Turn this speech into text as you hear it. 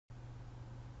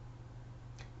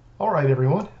All right,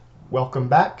 everyone, welcome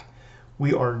back.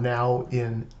 We are now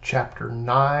in Chapter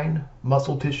 9,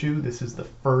 Muscle Tissue. This is the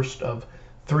first of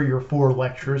 3 or 4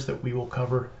 lectures that we will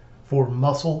cover for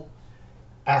muscle.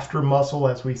 After muscle,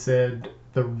 as we said,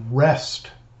 the rest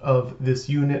of this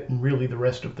unit and really the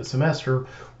rest of the semester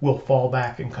will fall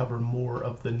back and cover more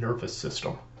of the nervous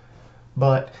system.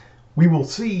 But we will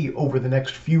see over the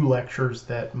next few lectures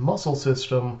that muscle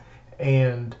system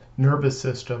and nervous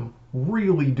system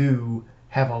really do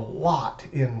have a lot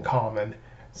in common.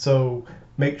 So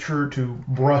make sure to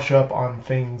brush up on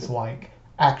things like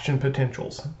action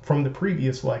potentials from the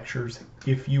previous lectures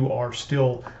if you are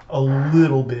still a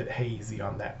little bit hazy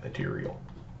on that material.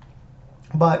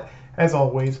 But as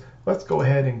always, let's go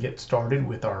ahead and get started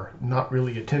with our not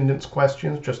really attendance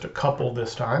questions, just a couple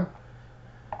this time.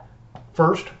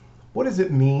 First, what does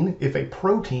it mean if a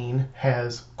protein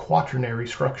has quaternary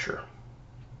structure?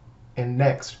 And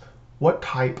next, what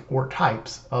type or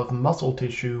types of muscle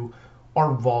tissue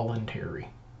are voluntary?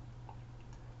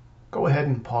 Go ahead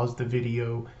and pause the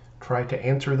video, try to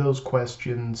answer those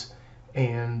questions,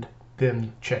 and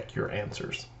then check your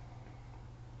answers.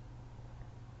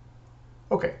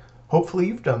 Okay, hopefully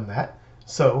you've done that.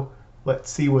 So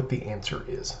let's see what the answer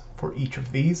is for each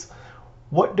of these.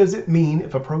 What does it mean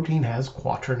if a protein has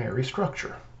quaternary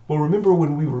structure? Well, remember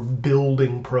when we were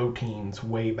building proteins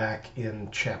way back in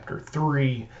Chapter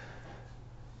 3,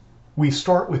 we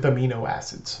start with amino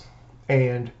acids,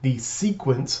 and the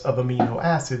sequence of amino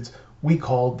acids we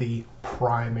called the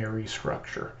primary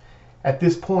structure. At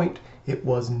this point, it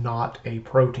was not a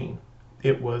protein.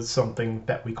 It was something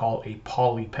that we call a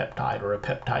polypeptide or a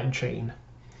peptide chain.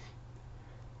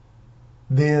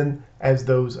 Then, as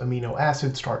those amino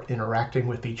acids start interacting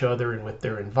with each other and with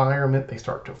their environment, they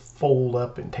start to fold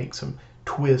up and take some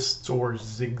twists or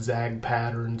zigzag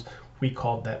patterns. We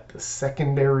called that the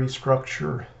secondary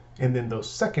structure. And then those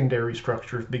secondary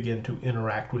structures begin to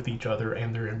interact with each other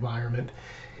and their environment.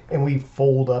 And we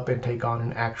fold up and take on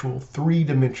an actual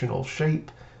 3-dimensional shape.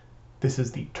 This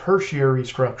is the tertiary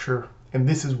structure, and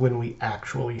this is when we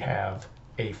actually have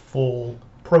a full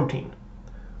protein.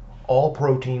 All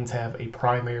proteins have a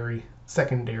primary,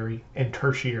 secondary, and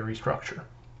tertiary structure.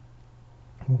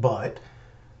 But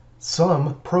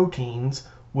some proteins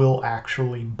will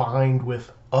actually bind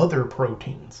with other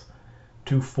proteins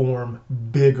to form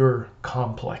bigger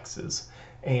complexes.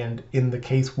 And in the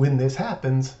case when this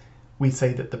happens, we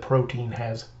say that the protein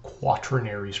has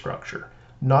quaternary structure.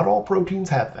 Not all proteins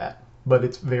have that, but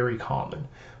it's very common.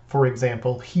 For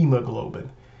example, hemoglobin.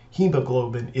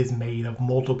 Hemoglobin is made of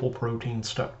multiple proteins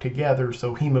stuck together,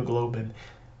 so hemoglobin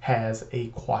has a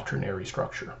quaternary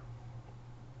structure.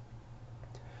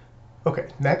 Okay,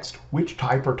 next, which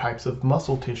type or types of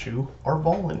muscle tissue are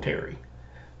voluntary?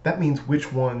 That means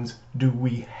which ones do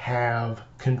we have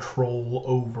control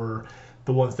over,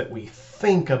 the ones that we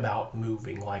think about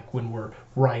moving, like when we're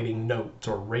writing notes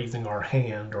or raising our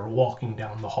hand or walking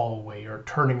down the hallway or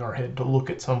turning our head to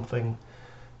look at something.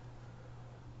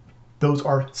 Those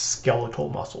are skeletal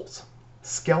muscles.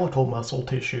 Skeletal muscle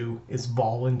tissue is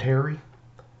voluntary,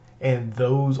 and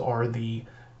those are the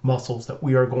muscles that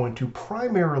we are going to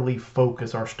primarily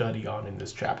focus our study on in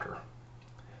this chapter.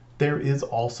 There is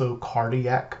also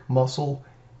cardiac muscle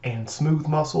and smooth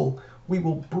muscle. We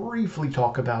will briefly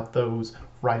talk about those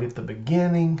right at the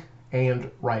beginning and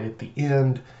right at the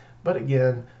end. But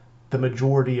again, the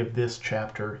majority of this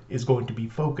chapter is going to be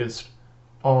focused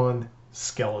on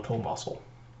skeletal muscle.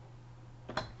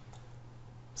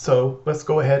 So let's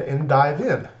go ahead and dive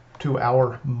in to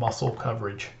our muscle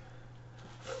coverage.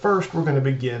 First, we're going to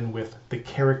begin with the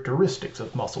characteristics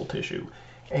of muscle tissue.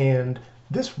 And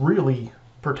this really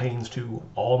pertains to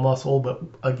all muscle, but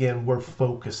again, we're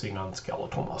focusing on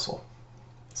skeletal muscle.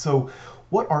 So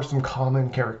what are some common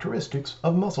characteristics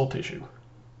of muscle tissue?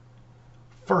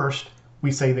 First,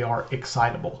 we say they are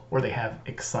excitable, or they have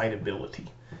excitability.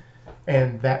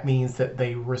 And that means that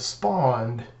they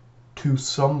respond to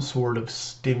some sort of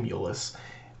stimulus.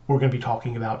 We're going to be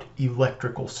talking about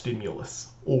electrical stimulus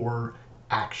or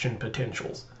action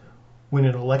potentials. When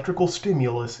an electrical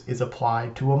stimulus is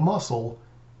applied to a muscle,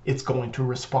 it's going to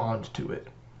respond to it.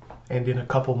 And in a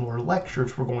couple more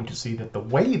lectures, we're going to see that the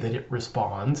way that it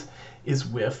responds is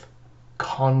with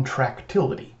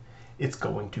contractility. It's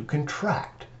going to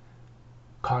contract.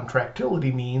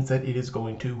 Contractility means that it is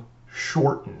going to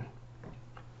shorten.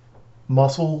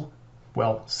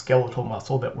 Skeletal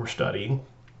muscle that we're studying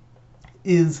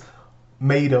is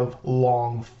made of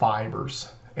long fibers.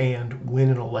 And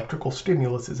when an electrical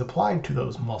stimulus is applied to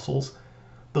those muscles,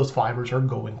 those fibers are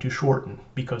going to shorten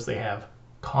because they have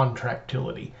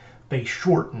contractility. They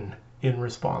shorten in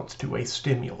response to a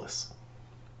stimulus.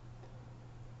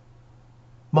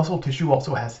 Muscle tissue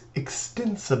also has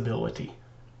extensibility.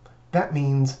 That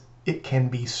means it can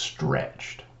be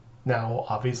stretched. Now,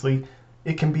 obviously,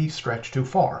 it can be stretched too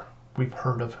far. We've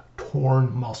heard of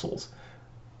torn muscles.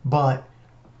 But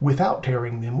without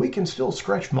tearing them, we can still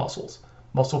stretch muscles.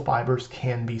 Muscle fibers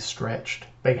can be stretched.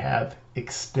 They have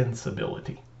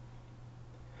extensibility.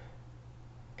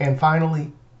 And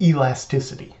finally,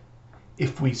 elasticity.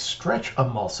 If we stretch a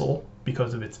muscle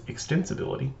because of its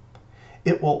extensibility,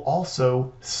 it will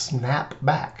also snap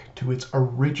back to its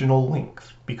original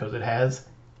length because it has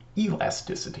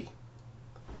elasticity.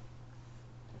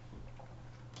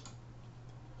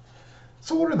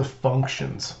 So what are the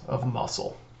functions of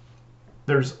muscle?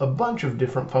 There's a bunch of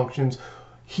different functions.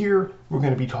 Here we're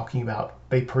going to be talking about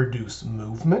they produce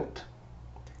movement.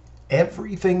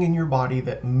 Everything in your body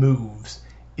that moves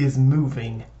is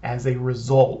moving as a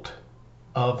result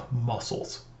of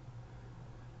muscles.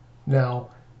 Now,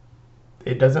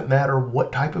 it doesn't matter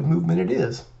what type of movement it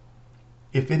is.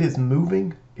 If it is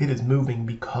moving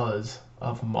because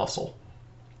of muscle.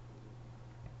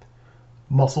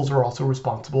 Muscles are also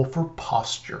responsible for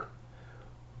posture.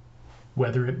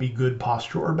 Whether it be good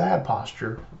posture or bad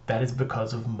posture, that is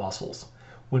because of muscles.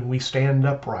 When we stand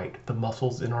upright, the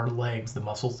muscles in our legs, the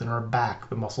muscles in our back,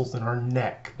 the muscles in our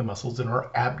neck, the muscles in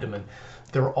our abdomen,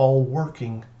 they're all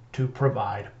working to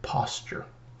provide posture.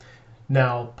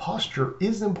 Now, posture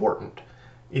is important.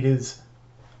 It is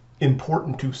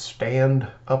important to stand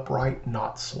upright,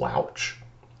 not slouch.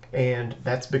 And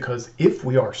that's because if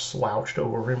we are slouched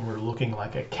over and we're looking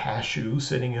like a cashew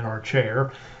sitting in our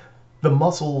chair, the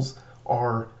muscles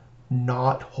are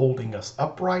not holding us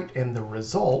upright, and the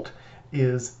result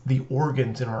is the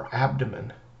organs in our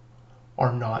abdomen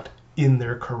are not in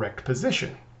their correct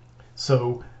position.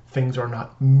 So things are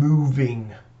not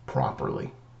moving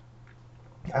properly.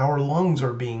 Our lungs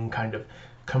are being kind of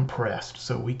compressed,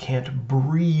 so we can't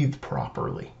breathe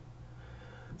properly.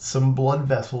 Some blood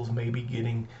vessels may be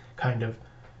getting kind of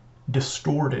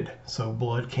distorted, so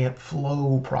blood can't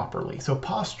flow properly. So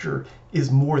posture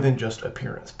is more than just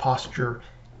appearance. Posture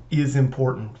is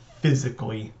important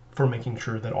physically for making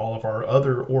sure that all of our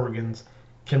other organs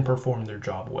can perform their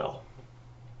job well.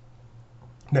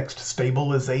 Next,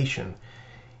 stabilization.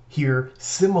 Here,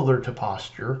 similar to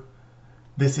posture,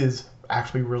 this is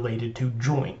actually related to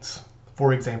joints.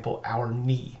 For example, our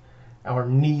knee. Our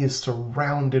knee is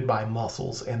surrounded by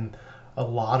muscles, and a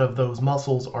lot of those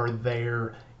muscles are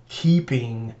there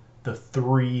keeping the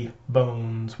 3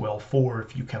 bones, well, 4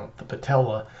 if you count the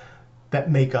patella, that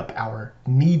make up our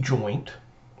knee joint,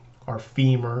 our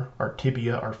femur, our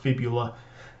tibia, our fibula,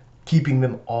 keeping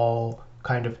them all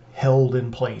kind of held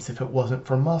in place. If it wasn't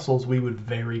for muscles, we would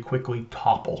very quickly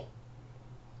topple.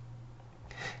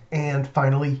 And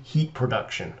finally, heat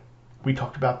production. We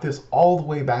talked about this all the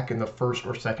way back in the first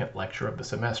or second lecture of the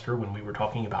semester when we were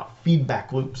talking about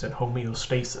feedback loops and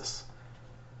homeostasis.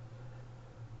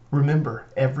 Remember,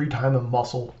 every time a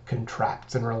muscle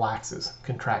contracts and relaxes,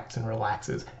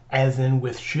 as in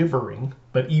with shivering,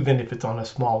 but even if it's on a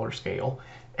smaller scale,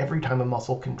 every time a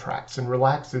muscle contracts and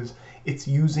relaxes, it's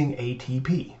using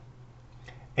ATP.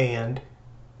 And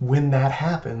when that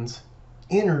happens,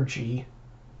 energy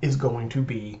is going to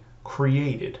be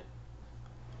created.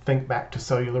 Think back to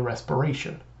cellular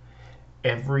respiration.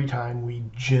 Every time we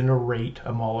generate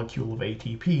a molecule of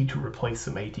ATP to replace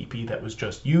some ATP that was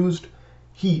just used,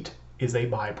 heat is a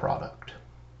byproduct.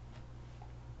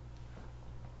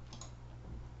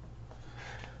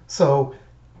 So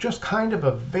just kind of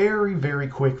a very, very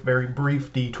quick, very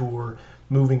brief detour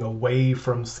moving away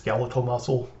from skeletal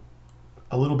muscle,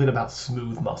 a little bit about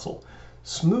smooth muscle.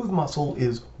 Smooth muscle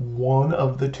is one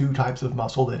of the 2 types of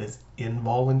muscle that is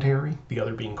involuntary, the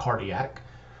other being cardiac.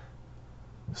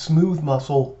 Smooth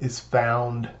muscle is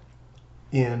found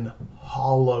in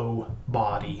hollow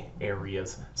body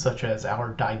areas, such as our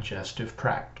digestive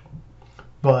tract.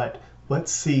 But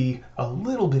let's see a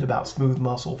little bit about smooth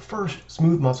muscle. First,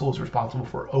 smooth muscle is responsible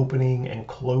for opening and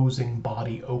closing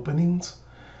body openings.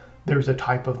 There's a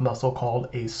type of muscle called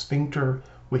a sphincter,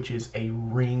 which is a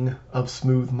ring of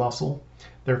smooth muscle.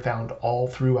 They're found all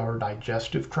through our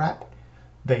digestive tract.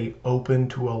 They open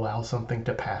to allow something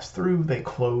to pass through. They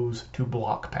close to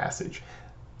block passage.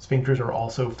 Sphincters are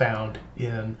also found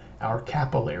in our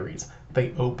capillaries.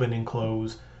 They open and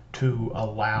close to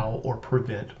allow or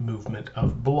prevent movement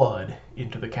of blood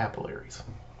into the capillaries.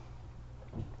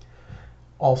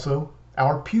 Also,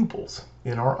 our pupils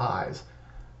in our eyes.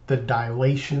 The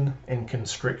dilation and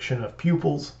constriction of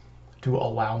pupils to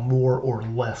allow more or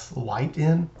less light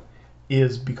in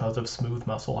is because of smooth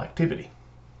muscle activity.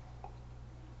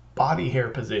 Body hair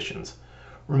positions.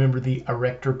 Remember the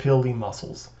erector pili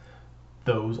muscles.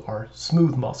 those are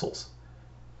smooth muscles.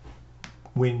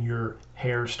 When your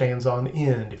hair stands on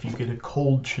end, if you get a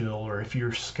cold chill or if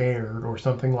you're scared or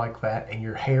something like that and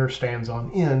your hair stands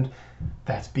on end,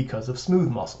 that's because of smooth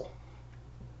muscle.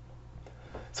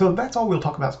 So that's all we'll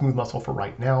talk about smooth muscle for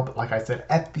right now, but like I said,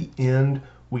 at the end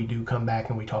we do come back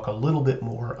and we talk a little bit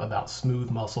more about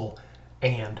smooth muscle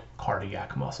and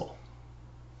cardiac muscle.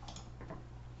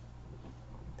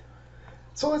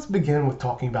 So let's begin with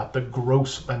talking about the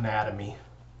gross anatomy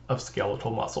of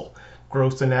skeletal muscle.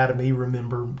 Gross anatomy,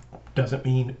 remember, doesn't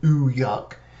mean ooh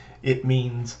yuck. It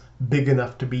means big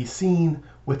enough to be seen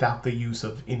without the use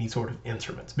of any sort of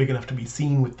instruments, big enough to be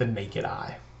seen with the naked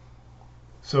eye.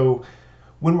 So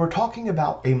when we're talking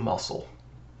about a muscle,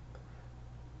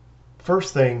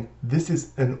 first thing, this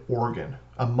is an organ.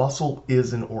 A muscle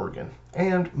is an organ,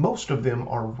 and most of them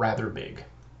are rather big.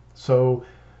 So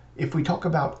if we talk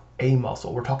about a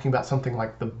muscle, we're talking about something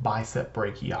like the bicep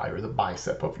brachii, or the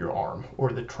bicep of your arm,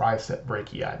 or the tricep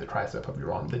brachii, the tricep of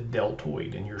your arm, the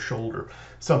deltoid in your shoulder,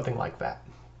 something like that.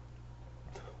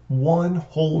 One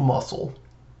whole muscle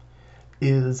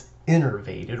is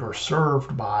innervated or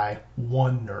served by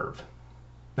one nerve.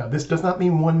 Now, this does not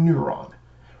mean one neuron.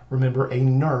 Remember, a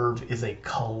nerve is a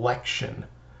collection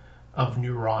of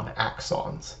neuron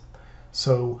axons.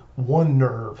 So one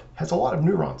nerve has a lot of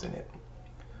neurons in it,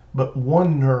 but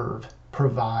one nerve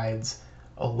provides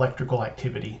electrical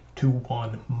activity to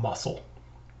one muscle.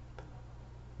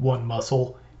 One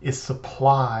muscle is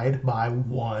supplied by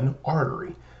one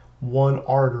artery. One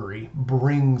artery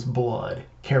brings blood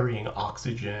carrying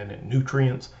oxygen and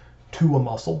nutrients to a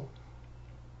muscle.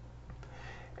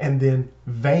 And then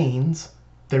veins,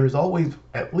 there is always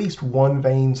at least one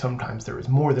vein, sometimes there is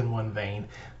more than one vein,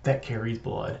 that carries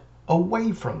blood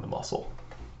away from the muscle.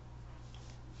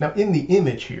 Now in the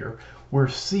image here, we're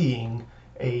seeing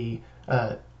a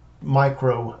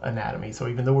microanatomy. So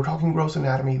even though we're talking gross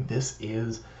anatomy, this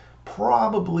is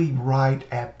probably right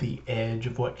at the edge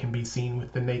of what can be seen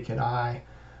with the naked eye.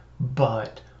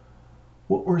 But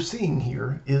what we're seeing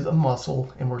here is a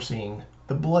muscle, and we're seeing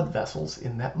the blood vessels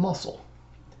in that muscle.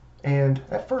 And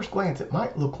at first glance, it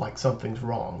might look like something's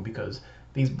wrong because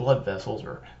these blood vessels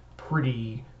are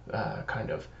pretty kind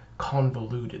of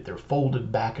convoluted. They're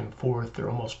folded back and forth. They're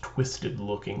almost twisted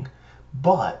looking.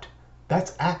 But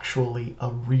that's actually a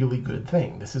really good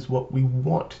thing. This is what we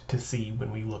want to see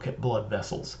when we look at blood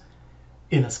vessels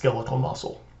in a skeletal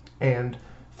muscle. And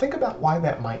think about why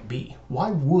that might be.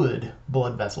 Why would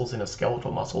blood vessels in a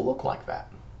skeletal muscle look like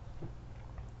that?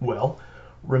 Well,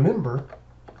 remember,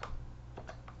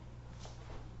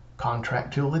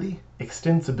 contractility,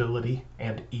 extensibility,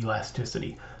 and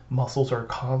elasticity. Muscles are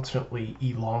constantly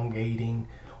elongating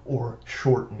or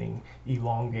shortening,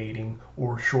 elongating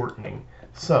or shortening.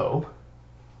 So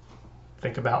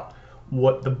think about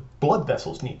what the blood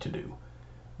vessels need to do.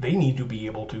 They need to be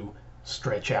able to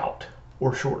stretch out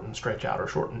or shorten, stretch out or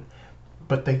shorten.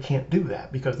 But they can't do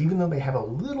that because even though they have a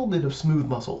little bit of smooth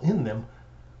muscle in them,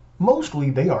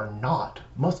 mostly they are not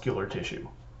muscular tissue.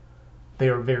 They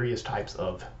are various types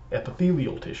of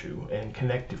epithelial tissue and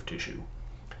connective tissue.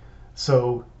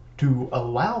 So to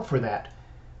allow for that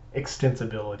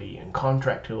extensibility and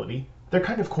contractility, they're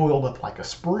kind of coiled up like a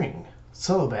spring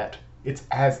so that it's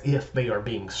as if they are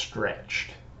being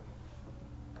stretched.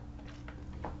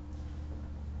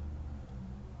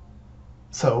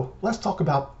 So let's talk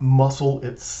about muscle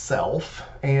itself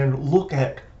and look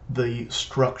at the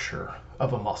structure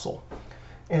of a muscle.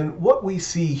 And what we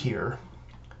see here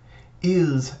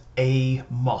is a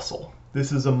muscle.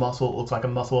 This is a muscle, it looks like a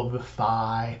muscle of the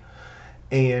thigh.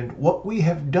 And what we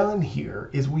have done here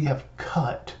is we have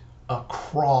cut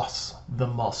across the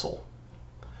muscle.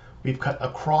 We've cut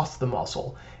across the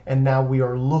muscle, and now we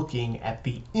are looking at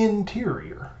the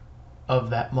interior of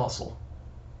that muscle.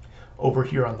 Over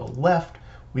here on the left,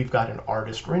 we've got an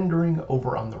artist rendering.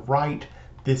 Over on the right,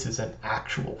 this is an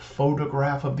actual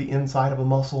photograph of the inside of a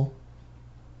muscle.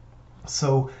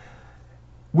 So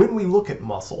when we look at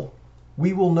muscle,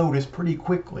 we will notice pretty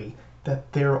quickly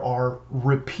that there are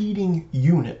repeating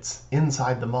units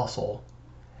inside the muscle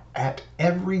at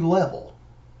every level.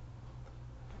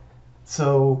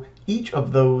 So each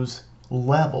of those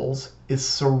levels is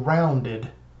surrounded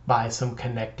by some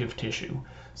connective tissue.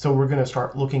 So we're going to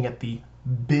start looking at the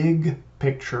big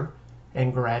picture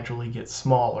and gradually get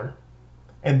smaller.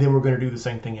 And then we're going to do the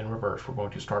same thing in reverse. We're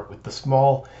going to start with the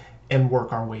small and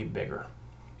work our way bigger.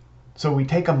 So we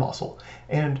take a muscle,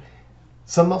 and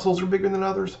some muscles are bigger than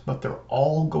others, but they're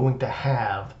all going to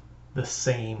have the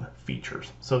same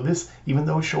features. So this, even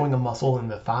though it's showing a muscle in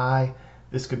the thigh,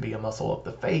 this could be a muscle of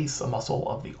the face, a muscle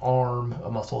of the arm, a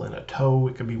muscle in a toe,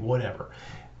 it could be whatever.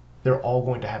 they're all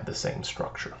going to have the same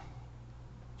structure.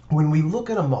 When we look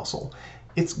at a muscle,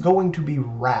 it's going to be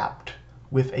wrapped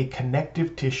with a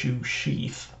connective tissue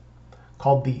sheath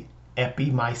called the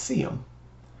epimysium.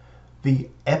 The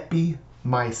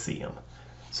epimysium.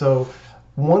 So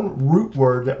one root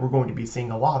word that we're going to be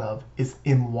seeing a lot of is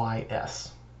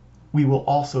MYS. We will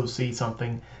also see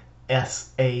something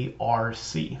SARC,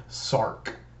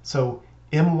 SARC. So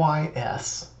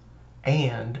MYS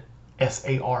and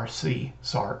SARC,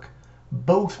 SARC,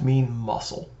 both mean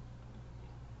muscle.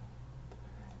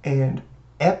 And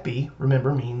epi,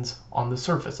 remember, means on the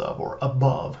surface of or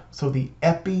above. So the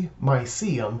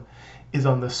epimysium is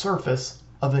on the surface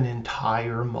of an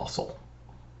entire muscle.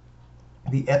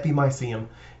 The epimysium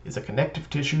is a connective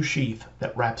tissue sheath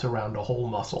that wraps around a whole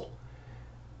muscle.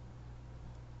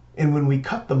 And when we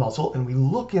cut the muscle and we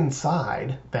look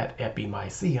inside that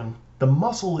epimysium, the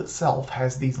muscle itself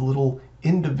has these little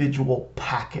individual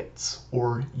packets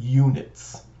or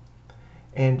units.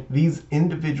 And these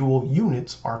individual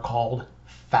units are called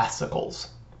fascicles.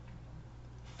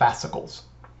 Fascicles.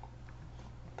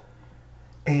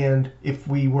 And if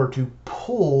we were to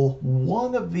pull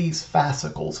one of these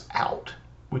fascicles out,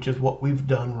 which is what we've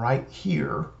done right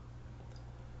here,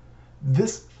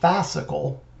 this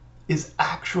fascicle is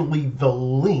actually the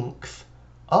length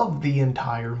of the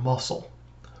entire muscle.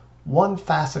 One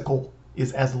fascicle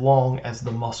is as long as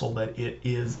the muscle that it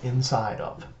is inside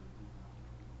of.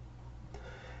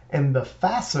 And the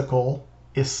fascicle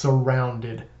is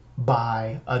surrounded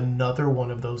by another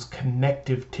one of those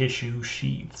connective tissue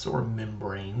sheaths or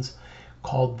membranes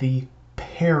called the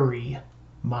perimysium.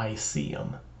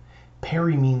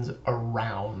 Peri means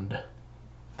around.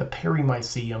 The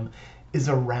perimysium is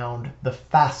around the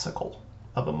fascicle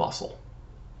of a muscle.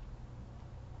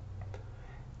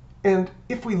 And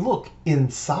if we look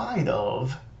inside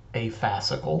of a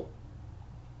fascicle,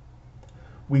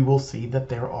 we will see that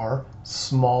there are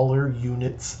smaller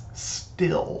units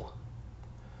still.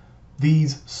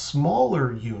 These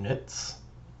smaller units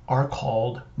are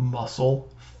called muscle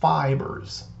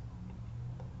fibers.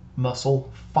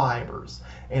 Muscle fibers.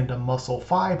 And a muscle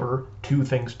fiber, two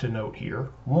things to note here.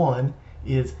 One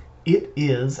is it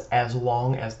is as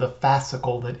long as the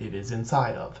fascicle that it is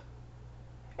inside of.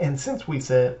 And since we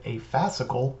said a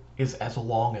fascicle is as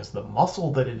long as the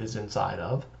muscle that it is inside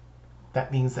of,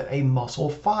 that means that a muscle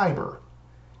fiber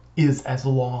is as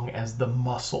long as the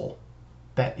muscle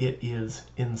that it is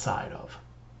inside of.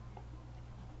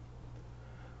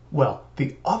 Well,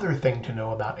 the other thing to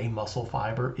know about a muscle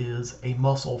fiber is a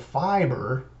muscle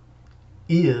fiber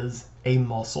is a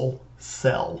muscle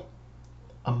cell.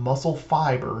 A muscle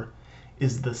fiber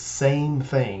is the same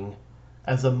thing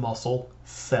as a muscle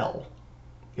cell.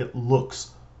 It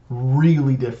looks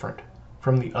really different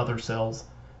from the other cells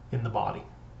in the body.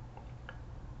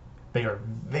 They are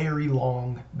very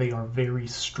long, they are very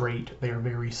straight, they are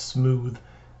very smooth,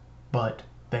 but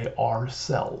they are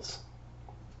cells.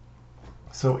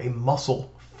 So a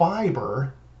muscle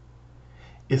fiber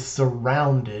is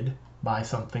surrounded by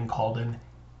something called an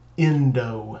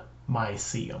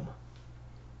endomysium.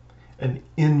 An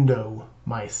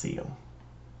endomysium.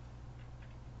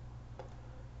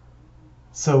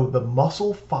 So the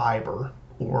muscle fiber,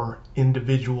 or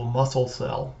individual muscle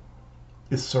cell,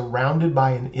 is surrounded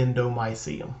by an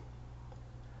endomysium.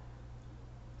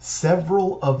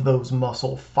 Several of those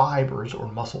muscle fibers,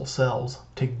 or muscle cells,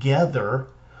 together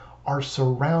are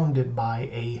surrounded by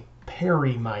a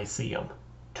perimysium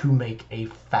to make a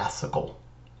fascicle.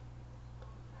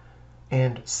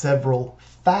 And several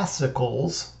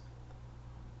fascicles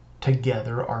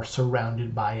together are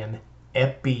surrounded by an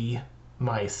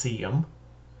epimysium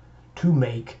to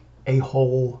make a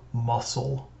whole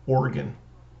muscle organ.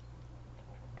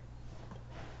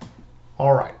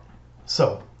 All right,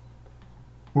 so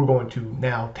we're going to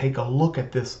now take a look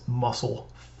at this muscle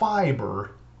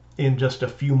fiber in just a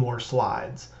few more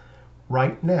slides.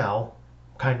 Right now,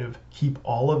 kind of keep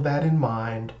all of that in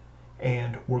mind,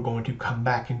 and we're going to come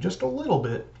back in just a little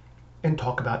bit and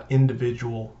talk about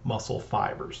individual muscle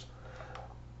fibers.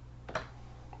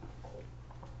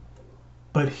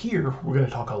 But here, we're going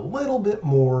to talk a little bit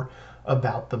more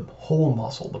about the whole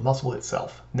muscle, the muscle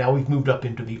itself. Now we've moved up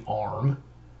into the arm.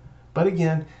 But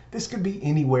again, this could be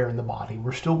anywhere in the body.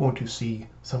 We're still going to see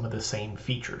some of the same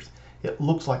features. It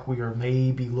looks like we are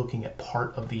maybe looking at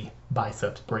part of the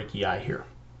biceps brachii here.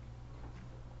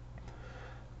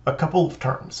 A couple of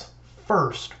terms.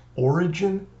 First,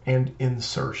 origin and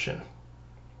insertion.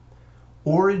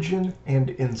 Origin and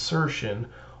insertion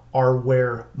are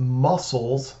where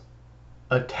muscles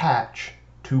attach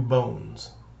to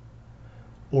bones.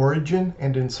 Origin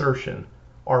and insertion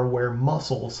are where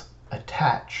muscles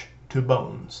attach to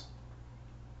bones.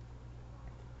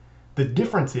 The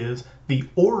difference is the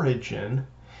origin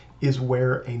is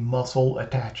where a muscle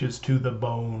attaches to the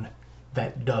bone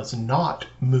that does not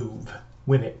move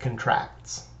when it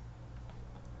contracts.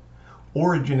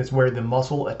 Origin is where the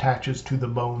muscle attaches to the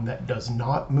bone that does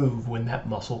not move when that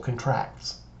muscle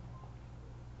contracts.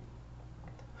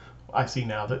 I see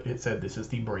now that it said this is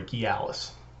the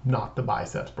brachialis, not the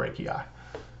biceps brachii.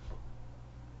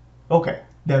 Okay,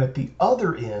 then at the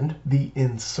other end, the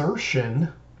insertion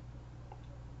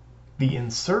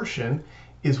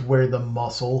is where the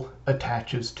muscle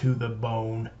attaches to the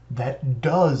bone that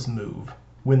does move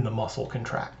when the muscle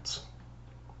contracts.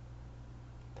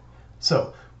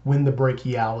 So, when the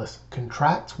brachialis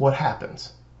contracts, what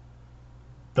happens?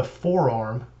 The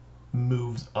forearm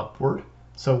moves upward.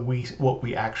 So what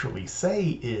we actually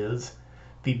say is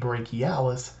the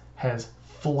brachialis has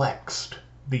flexed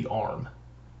the arm.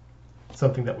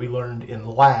 Something that we learned in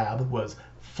lab was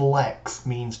flex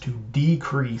means to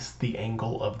decrease the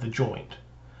angle of the joint.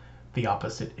 The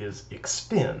opposite is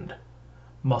extend.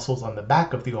 Muscles on the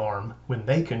back of the arm, when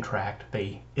they contract,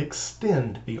 they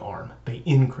extend the arm. They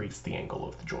increase the angle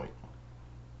of the joint.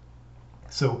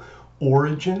 So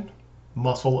origin,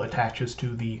 muscle attaches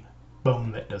to the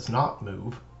bone that does not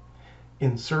move.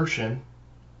 Insertion,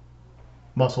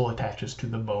 muscle attaches to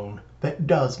the bone that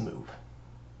does move.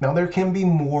 Now there can be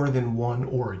more than one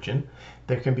origin.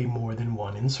 There can be more than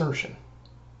one insertion.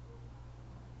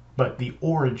 But the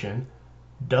origin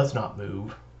does not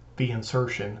move. The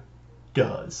insertion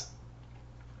does.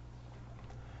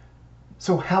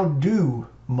 So how do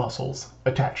muscles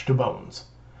attach to bones?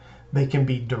 They can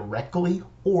be directly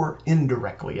or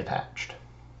indirectly attached.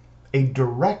 A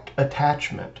direct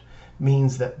attachment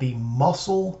means that the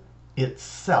muscle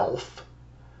itself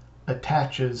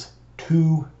attaches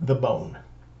to the bone.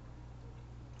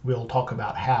 We'll talk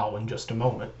about how in just a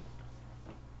moment.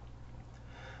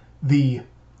 The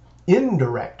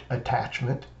indirect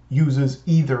attachment uses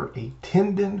either a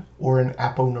tendon or an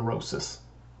aponeurosis.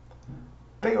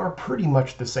 They are pretty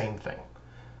much the same thing,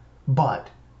 but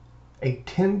a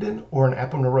tendon or an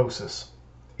aponeurosis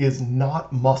is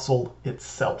not muscle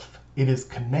itself. It is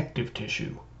connective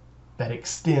tissue that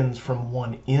extends from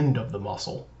one end of the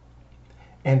muscle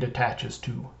and attaches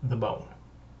to the bone.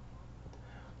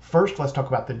 First, let's talk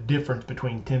about the difference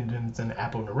between tendons and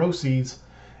aponeuroses,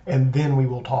 and then we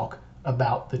will talk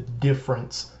about the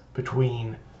difference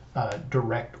between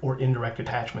direct or indirect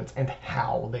attachments and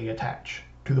how they attach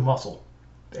to the muscle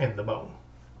and the bone.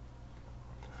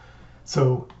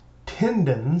 So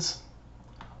tendons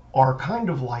are kind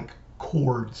of like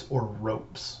cords or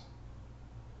ropes.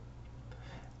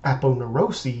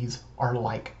 Aponeuroses are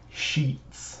like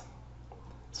sheets.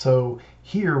 So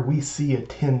here we see a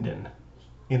tendon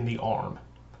in the arm.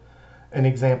 An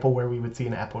example where we would see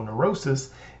an aponeurosis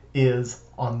is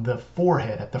on the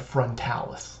forehead at the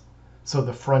frontalis. So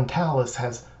the frontalis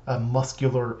has a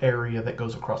muscular area that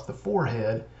goes across the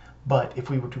forehead, but if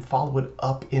we were to follow it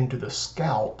up into the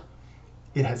scalp,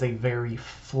 it has a very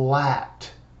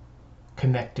flat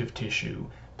connective tissue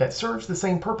that serves the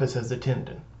same purpose as the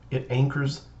tendon. It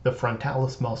anchors the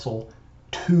frontalis muscle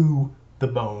to the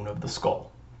bone of the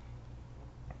skull.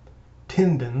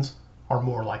 Tendons are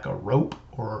more like a rope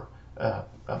or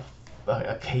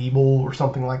a cable or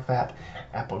something like that.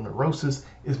 Aponeurosis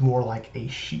is more like a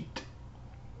sheet.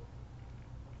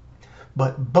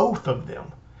 But both of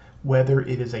them, whether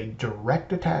it is a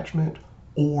direct attachment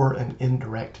or an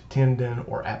indirect tendon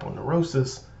or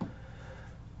aponeurosis,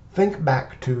 think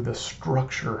back to the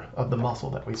structure of the muscle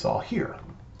that we saw here.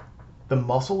 The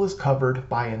muscle is covered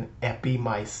by an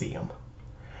epimysium.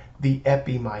 The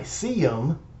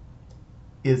epimysium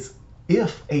is,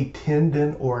 if a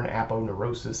tendon or an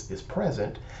aponeurosis is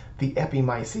present, the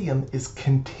epimysium is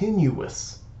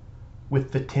continuous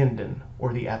with the tendon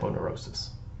or the aponeurosis.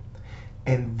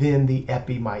 And then the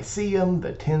epimysium,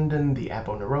 the tendon, the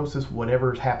aponeurosis,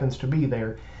 whatever happens to be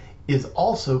there, is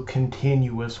also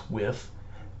continuous with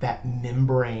that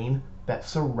membrane that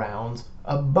surrounds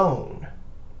a bone.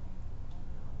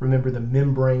 Remember, the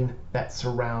membrane that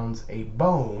surrounds a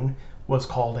bone was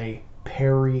called a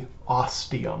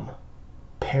periosteum.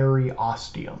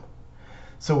 Periosteum.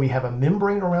 So we have a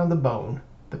membrane around the bone,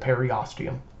 the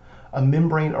periosteum, a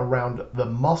membrane around the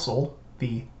muscle,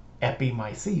 the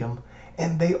epimysium,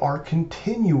 and they are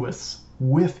continuous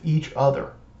with each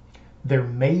other. There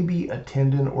may be a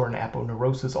tendon or an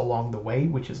aponeurosis along the way,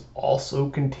 which is also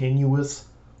continuous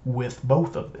with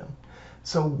both of them.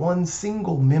 So one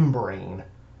single membrane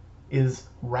is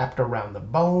wrapped around the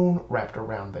bone, wrapped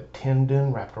around the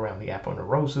tendon, wrapped around the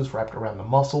aponeurosis, wrapped around the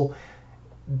muscle.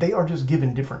 They are just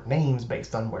given different names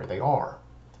based on where they are.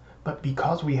 But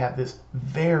because we have this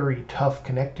very tough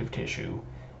connective tissue,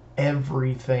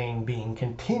 everything being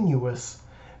continuous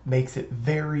makes it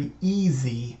very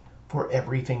easy for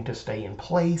everything to stay in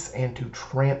place and to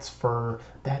transfer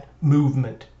that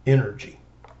movement energy.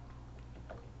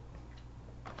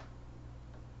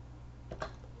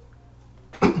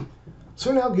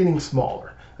 So now getting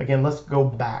smaller. Again, let's go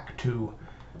back to,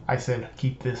 I said,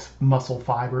 keep this muscle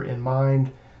fiber in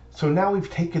mind. So now we've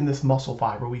taken this muscle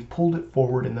fiber, we've pulled it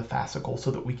forward in the fascicle so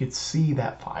that we could see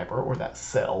that fiber or that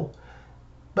cell.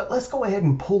 But let's go ahead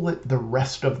and pull it the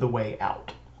rest of the way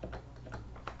out.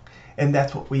 And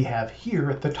that's what we have here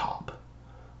at the top,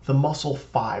 the muscle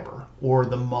fiber or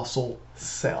the muscle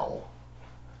cell.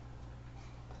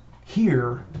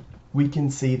 Here we can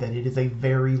see that it is a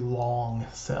very long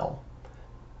cell.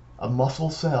 A muscle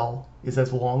cell is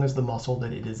as long as the muscle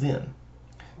that it is in.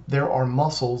 There are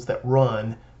muscles that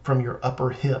run from your upper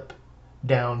hip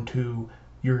down to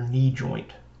your knee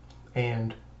joint,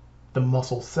 and the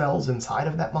muscle cells inside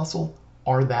of that muscle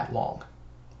are that long.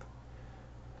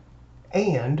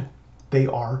 And they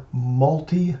are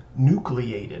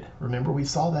multinucleated. Remember, we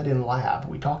saw that in lab.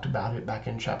 We talked about it back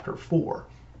in chapter 4.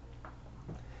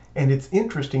 And it's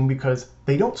interesting because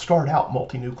they don't start out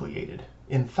multinucleated.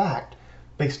 In fact,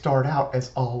 they start out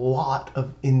as a lot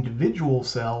of individual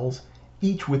cells,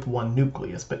 each with one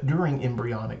nucleus. But during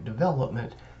embryonic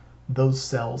development, those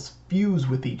cells fuse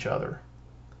with each other.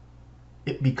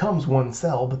 It becomes one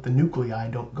cell, but the nuclei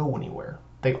don't go anywhere.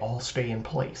 They all stay in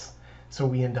place. So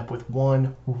we end up with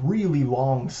one really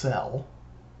long cell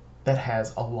that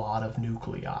has a lot of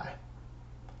nuclei.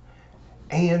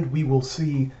 And we will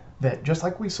see that just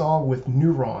like we saw with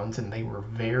neurons, and they were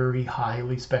very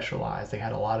highly specialized, they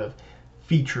had a lot of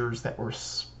features that were,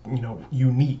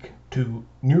 unique to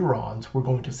neurons. We're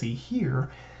going to see here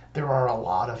there are a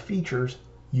lot of features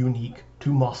unique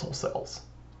to muscle cells.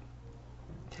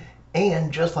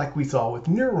 And just like we saw with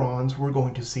neurons, we're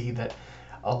going to see that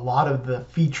a lot of the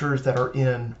features that are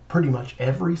in pretty much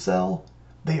every cell,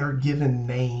 they are given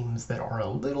names that are a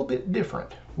little bit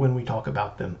different when we talk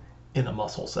about them in a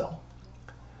muscle cell.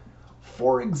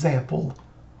 For example,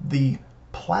 the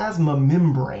plasma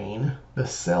membrane, the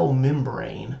cell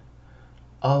membrane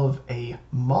of a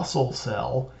muscle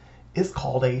cell is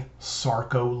called a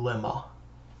sarcolemma.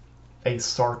 A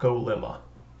sarcolemma.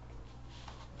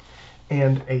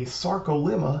 And a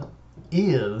sarcolemma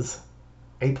is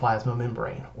a plasma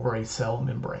membrane or a cell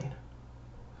membrane.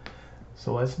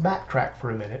 So let's backtrack for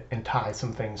a minute and tie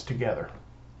some things together.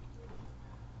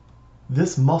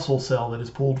 This muscle cell that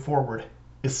is pulled forward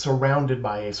is surrounded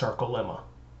by a sarcolemma.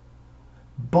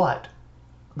 But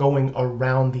going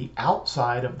around the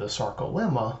outside of the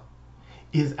sarcolemma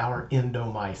is our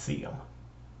endomysium.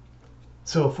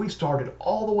 So if we started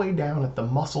all the way down at the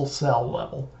muscle cell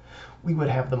level, we would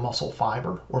have the muscle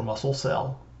fiber or muscle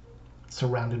cell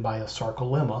surrounded by a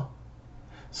sarcolemma,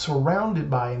 surrounded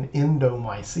by an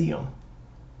endomysium,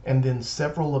 and then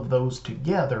several of those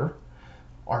together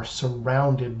are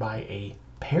surrounded by a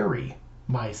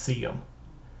perimysium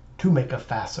to make a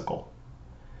fascicle,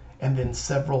 and then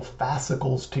several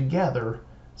fascicles together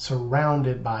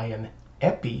surrounded by an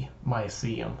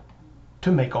epimysium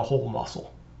to make a whole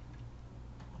muscle.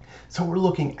 So we're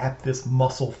looking at this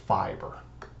muscle fiber.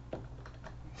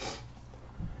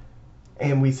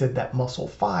 And we said that muscle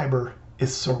fiber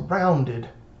is surrounded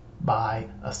by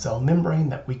a cell membrane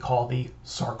that we call the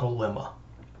sarcolemma.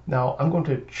 Now I'm going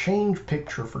to change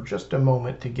picture for just a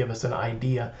moment to give us an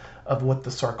idea of what the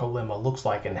sarcolemma looks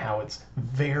like and how it's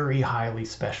very highly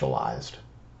specialized.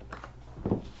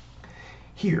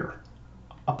 Here,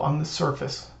 up on the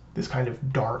surface, this kind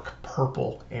of dark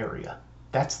purple area,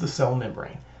 that's the cell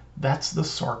membrane. That's the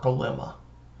sarcolemma.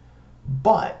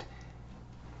 But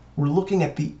we're looking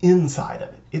at the inside of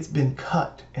it. It's been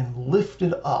cut and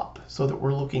lifted up so that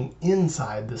we're looking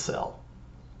inside the cell.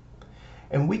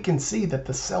 And we can see that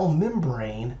the cell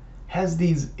membrane has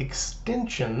these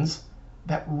extensions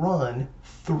that run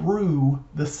through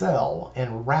the cell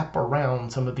and wrap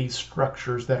around some of these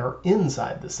structures that are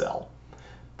inside the cell.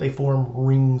 They form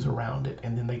rings around it,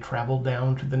 and then they travel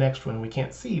down to the next one. We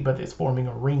can't see, but it's forming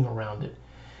a ring around it.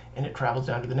 And it travels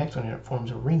down to the next one, and it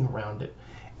forms a ring around it.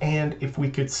 And if we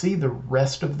could see the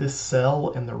rest of this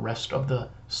cell and the rest of the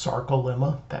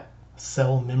sarcolemma, that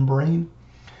cell membrane,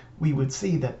 we would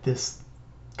see that this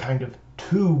kind of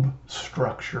tube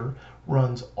structure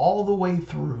runs all the way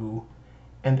through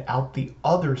and out the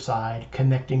other side,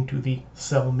 connecting to the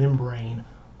cell membrane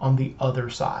on the other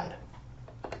side.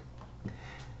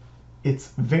 It's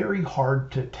very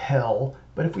hard to tell,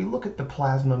 but if we look at the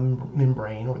plasma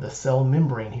membrane or the cell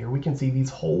membrane here, we can see these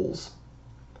holes.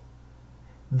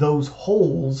 those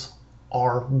holes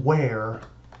are where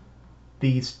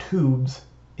these tubes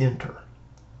enter.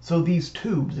 So these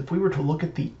tubes, if we were to look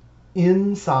at the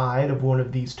inside of one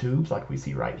of these tubes, like we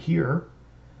see right here,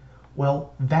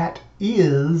 well, that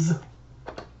is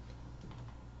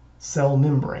cell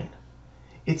membrane.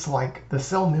 It's like the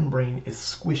cell membrane is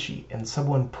squishy and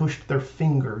someone pushed their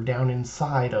finger down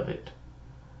inside of it.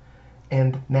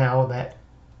 And now that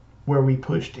where we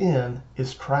pushed in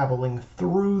is traveling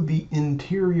through the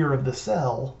interior of the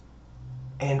cell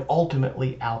and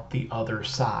ultimately out the other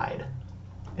side.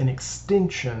 An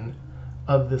extension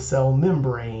of the cell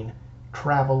membrane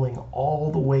traveling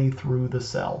all the way through the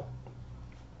cell.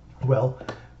 Well,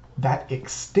 that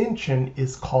extension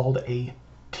is called a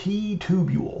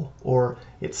T-tubule, or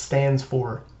it stands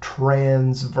for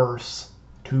transverse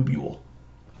tubule.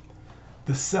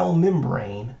 The cell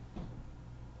membrane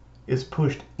is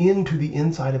pushed into the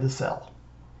inside of the cell.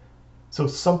 So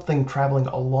something traveling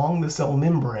along the cell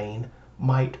membrane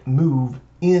might move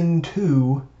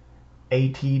into a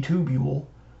T-tubule,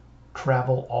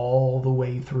 travel all the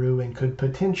way through, and could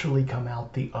potentially come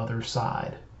out the other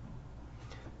side.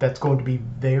 That's going to be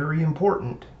very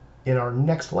important in our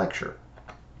next lecture.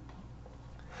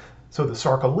 So the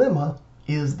sarcolemma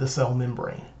is the cell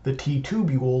membrane. The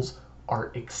T-tubules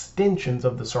are extensions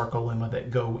of the sarcolemma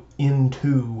that go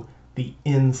into the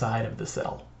inside of the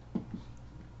cell.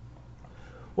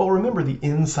 Well, remember, the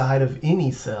inside of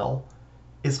any cell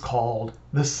is called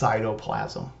the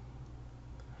cytoplasm.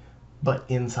 But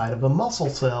inside of a muscle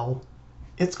cell,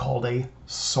 it's called a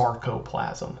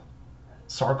sarcoplasm.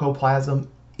 Sarcoplasm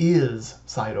is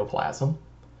cytoplasm.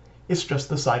 It's just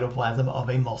the cytoplasm of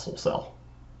a muscle cell.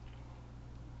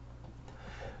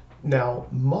 Now,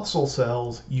 muscle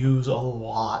cells use a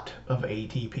lot of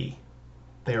ATP.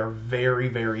 They are very,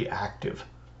 very active.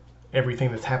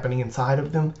 Everything that's happening inside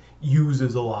of them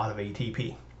uses a lot of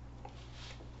ATP.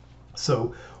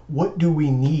 So, what do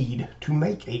we need to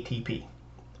make ATP?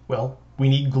 Well, we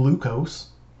need glucose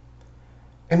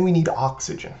and we need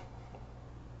oxygen.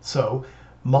 So,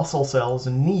 muscle cells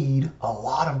need a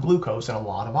lot of glucose and a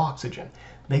lot of oxygen.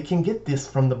 They can get this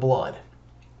from the blood,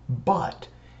 but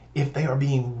if they are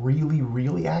being really,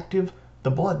 really active,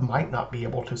 the blood might not be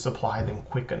able to supply them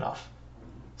quick enough.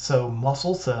 So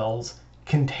muscle cells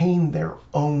contain their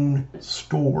own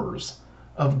stores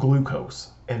of glucose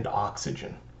and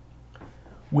oxygen.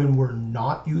 When we're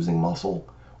not using muscle,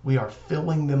 we are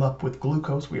filling them up with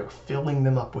glucose, we are filling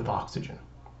them up with oxygen.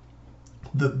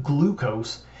 The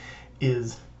glucose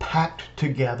is packed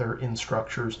together in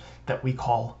structures that we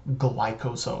call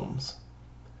glycosomes.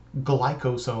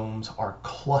 Glycosomes are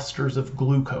clusters of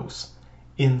glucose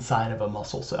inside of a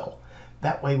muscle cell.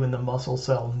 That way, when the muscle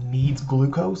cell needs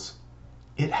glucose,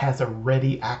 it has a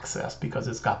ready access because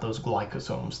it's got those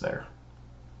glycosomes there.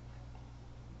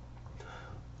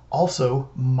 Also,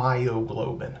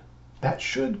 myoglobin. That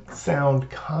should sound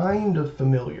kind of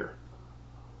familiar.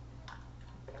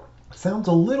 Sounds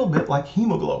a little bit like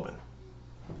hemoglobin.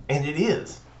 And it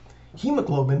is.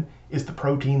 Hemoglobin is the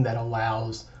protein that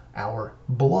allows our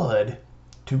blood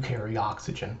to carry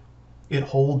oxygen. It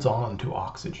holds on to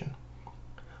oxygen.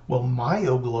 Well,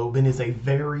 myoglobin is a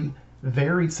very,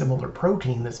 very similar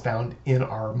protein that's found in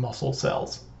our muscle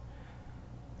cells.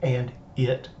 And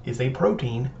it is a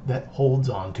protein that holds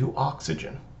on to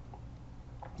oxygen.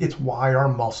 It's why our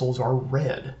muscles are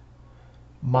red.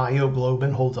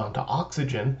 Myoglobin holds on to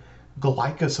oxygen.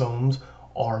 Glycosomes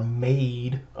are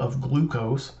made of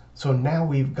glucose. So now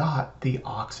we've got the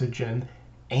oxygen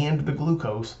and the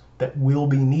glucose that will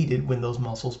be needed when those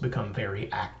muscles become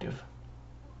very active.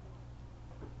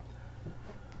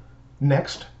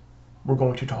 Next, we're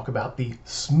going to talk about the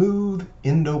smooth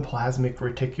endoplasmic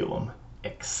reticulum,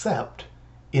 except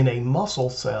in a muscle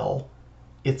cell,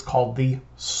 it's called the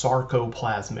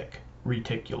sarcoplasmic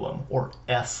reticulum, or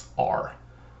SR.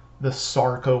 The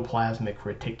sarcoplasmic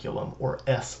reticulum, or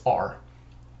SR.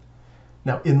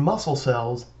 Now, in muscle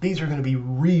cells, these are going to be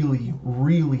really,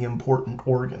 really important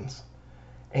organs.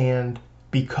 And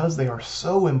because they are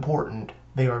so important,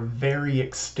 they are very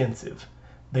extensive.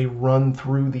 They run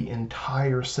through the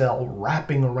entire cell,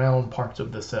 wrapping around parts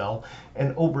of the cell.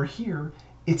 And over here,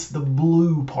 it's the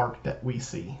blue part that we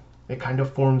see. It kind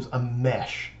of forms a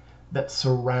mesh that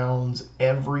surrounds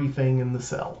everything in the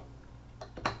cell.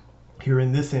 Here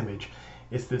in this image,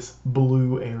 it's this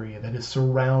blue area that is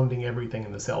surrounding everything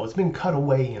in the cell. It's been cut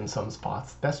away in some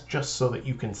spots. That's just so that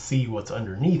you can see what's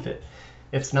underneath it.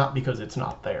 It's not because it's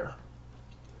not there.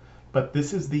 But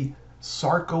this is the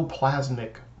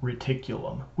sarcoplasmic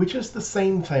reticulum, which is the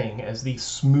same thing as the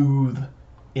smooth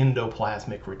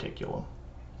endoplasmic reticulum.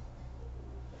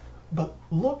 But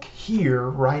look here,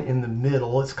 right in the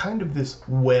middle, it's kind of this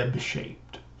web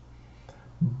shaped.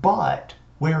 But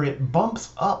where it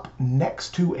bumps up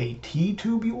next to a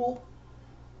T-tubule,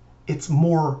 it's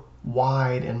more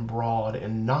wide and broad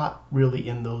and not really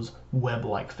in those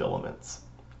web-like filaments.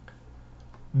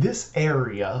 This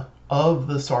area of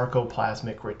the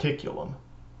sarcoplasmic reticulum,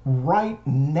 right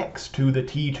next to the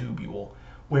T-tubule,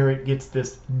 where it gets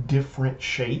this different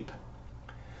shape,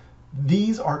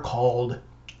 these are called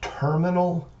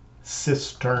terminal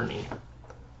cisternae.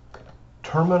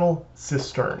 Terminal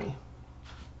cisternae.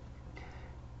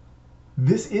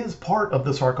 This is part of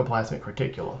the sarcoplasmic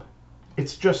reticulum.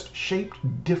 It's just shaped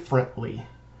differently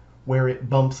where it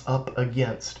bumps up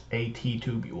against a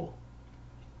T-tubule.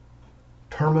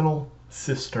 Terminal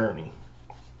cisternae.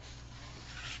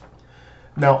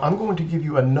 Now I'm going to give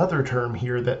you another term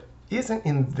here that isn't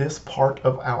in this part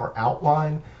of our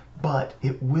outline, but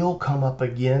it will come up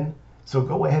again, so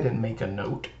go ahead and make a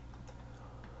note.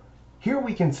 Here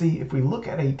we can see, if we look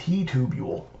at a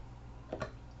T-tubule,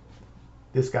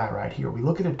 this guy right here, we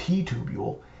look at a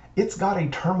T-tubule, it's got a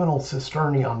terminal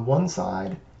cisternae on one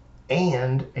side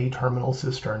and a terminal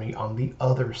cisternae on the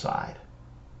other side.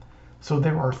 So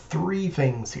there are three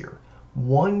things here: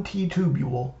 one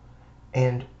T-tubule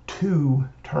and two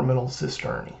terminal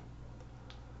cisternae.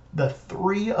 The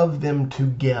three of them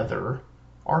together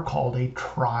are called a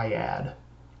triad.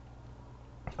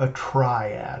 A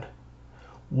triad.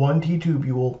 One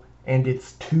T-tubule and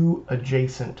its two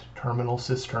adjacent terminal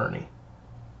cisternae.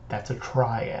 That's a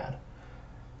triad.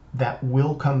 That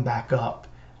will come back up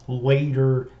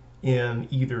later in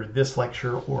either this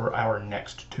lecture or our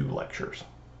next two lectures.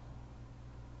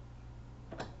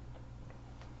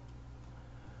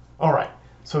 All right,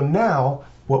 so now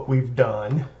what we've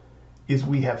done is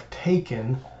we have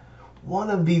taken one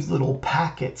of these little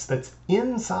packets that's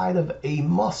inside of a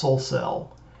muscle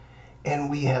cell and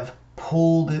we have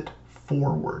pulled it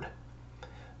forward.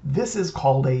 This is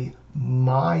called a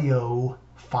myofibril.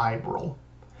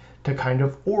 To kind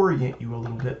of orient you a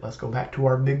little bit, let's go back to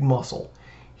our big muscle.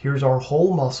 Here's our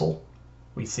whole muscle.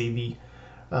 We see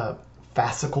the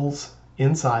fascicles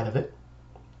inside of it.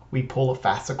 We pull a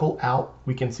fascicle out.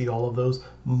 We can see all of those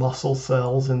muscle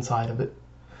cells inside of it.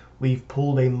 We've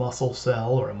pulled a muscle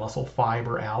cell or a muscle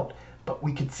fiber out, but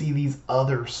we can see these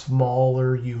other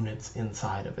smaller units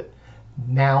inside of it.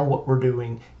 Now what we're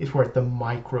doing is we're at the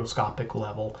microscopic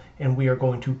level, and we are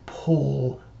going to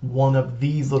pull one of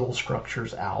these little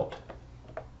structures out.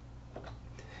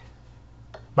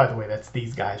 By the way, that's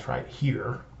these guys right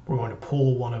here. We're going to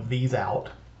pull one of these out,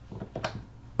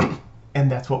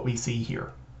 and that's what we see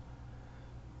here.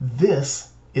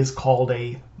 This is called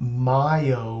a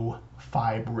myofibril.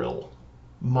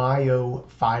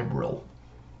 Myofibril.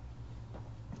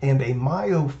 And a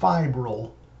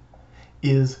myofibril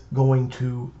is going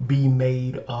to be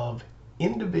made of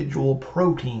individual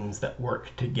proteins that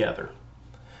work together.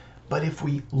 But if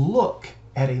we look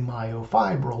at a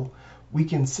myofibril, we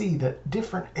can see that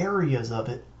different areas of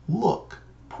it look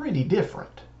pretty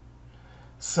different.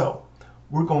 So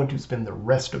we're going to spend the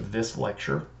rest of this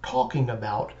lecture talking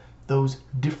about those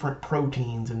different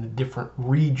proteins in the different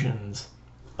regions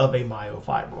of a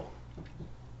myofibril.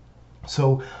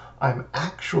 So I'm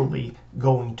actually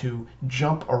going to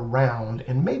jump around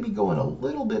and maybe go in a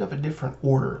little bit of a different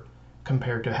order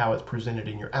compared to how it's presented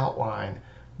in your outline,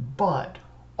 but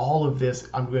all of this,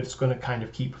 I'm just going to kind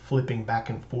of keep flipping back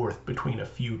and forth between a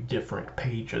few different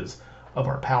pages of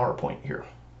our PowerPoint here.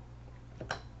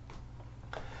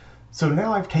 So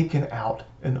now I've taken out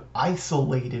an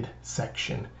isolated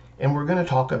section, and we're going to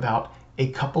talk about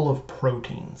a couple of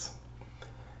proteins.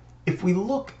 If we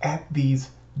look at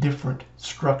these different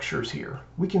structures here,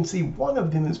 we can see one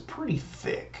of them is pretty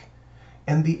thick,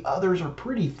 and the others are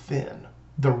pretty thin.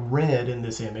 The red in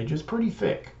this image is pretty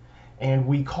thick, and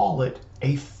we call it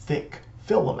a thick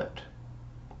filament.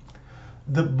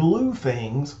 The blue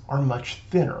things are much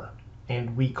thinner,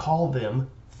 and we call them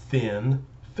thin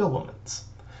filaments.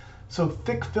 So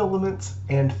thick filaments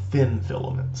and thin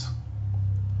filaments.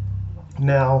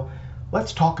 Now,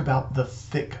 let's talk about the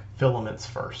thick filaments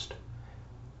first.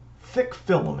 Thick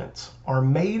filaments are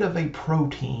made of a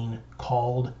protein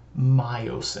called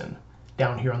myosin,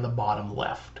 down here on the bottom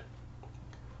left.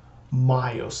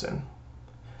 Myosin.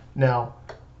 Now,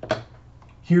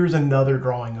 here's another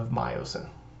drawing of myosin.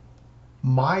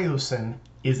 Myosin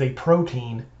is a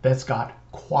protein that's got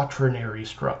quaternary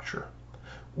structure.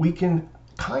 We can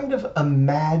kind of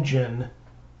imagine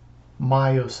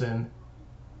myosin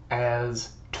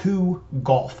as two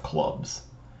golf clubs,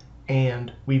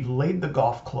 and we've laid the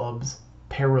golf clubs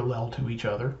parallel to each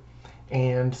other,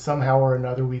 and somehow or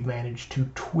another we've managed to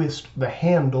twist the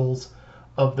handles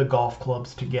of the golf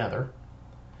clubs together.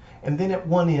 And then at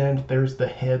one end, there's the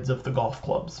heads of the golf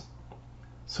clubs.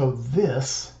 So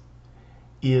this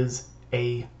is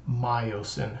a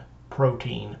myosin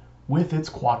protein with its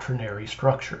quaternary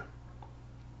structure.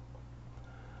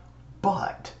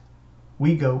 But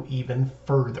we go even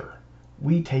further.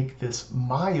 We take this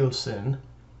myosin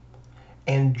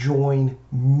and join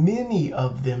many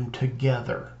of them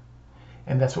together.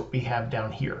 And that's what we have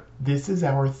down here. This is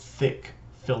our thick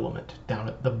filament down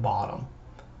at the bottom.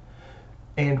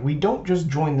 And we don't just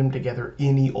join them together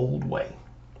any old way.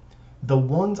 The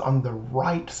ones on the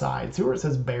right side, see where it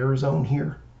says bare zone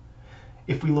here?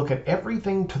 If we look at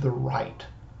everything to the right,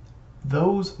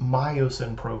 those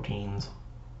myosin proteins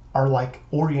are like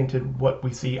oriented what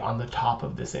we see on the top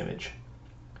of this image.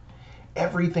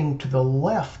 Everything to the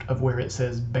left of where it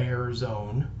says bare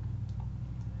zone,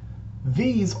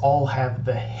 these all have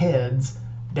the heads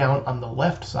down on the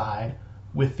left side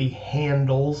with the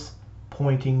handles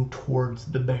pointing towards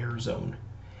the bare zone.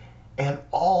 And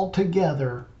all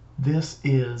together, this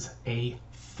is a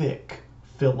thick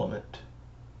filament.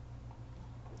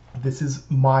 This is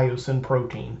myosin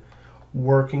protein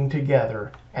working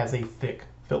together as a thick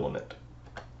filament.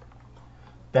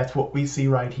 That's what we see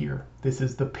right here. This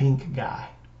is the pink guy.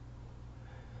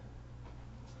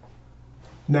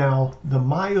 Now, the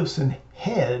myosin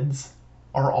heads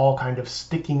are all kind of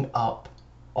sticking up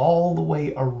all the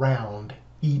way around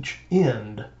each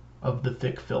end of the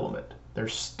thick filament. They're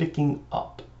sticking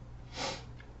up.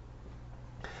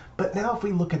 But now if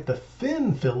we look at the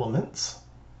thin filaments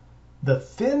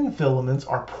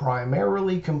are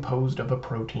primarily composed of a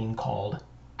protein called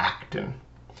actin.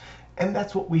 And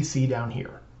that's what we see down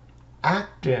here.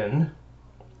 Actin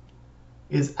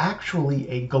is actually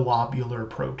a globular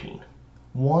protein.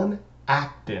 One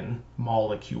actin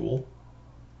molecule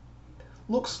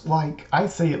looks like, I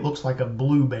say it looks like a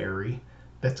blueberry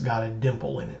that's got a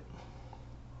dimple in it.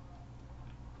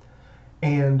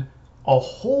 And a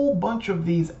whole bunch of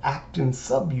these actin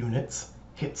subunits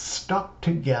get stuck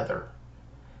together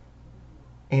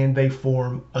and they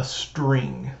form a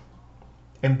string.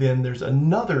 And then there's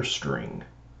another string.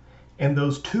 And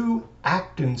those two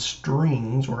actin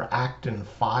strings, or actin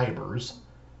fibers,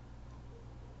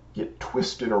 get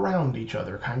twisted around each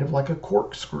other, kind of like a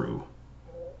corkscrew.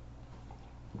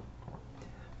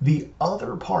 The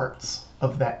other parts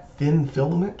of that thin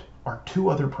filament are two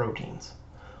other proteins.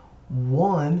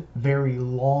 One very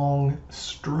long,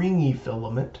 stringy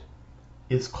filament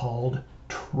is called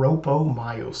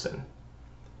tropomyosin.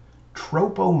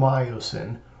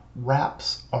 Tropomyosin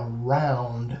wraps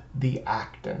around the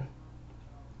actin.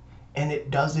 And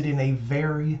it does it in a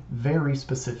very, very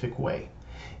specific way.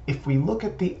 If we look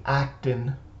at the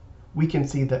actin, we can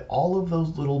see that all of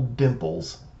those little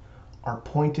dimples are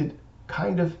pointed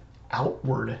kind of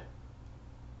outward.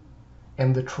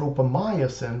 And the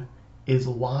tropomyosin is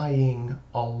lying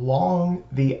along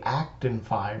the actin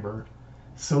fiber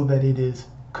so that it is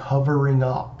covering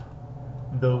up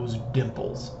those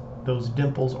dimples. Those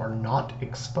dimples are not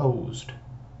exposed.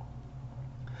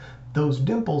 Those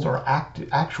dimples are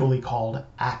actually called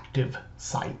active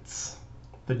sites.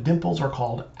 The dimples are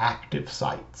called active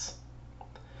sites.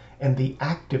 And the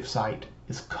active site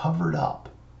is covered up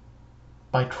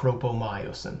by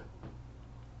tropomyosin.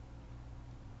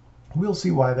 We'll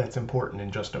see why that's important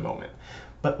in just a moment.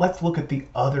 But let's look at the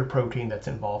other protein that's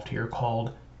involved here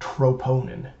called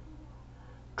troponin.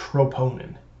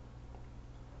 Troponin.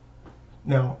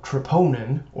 Now,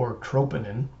 troponin, or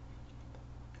troponin,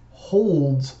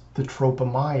 holds the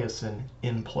tropomyosin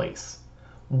in place.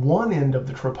 One end of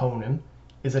the troponin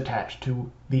is attached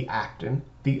to the actin.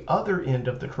 The other end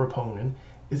of the troponin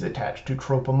is attached to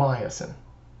tropomyosin.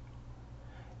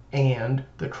 And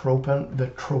the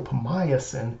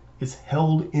tropomyosin is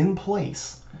held in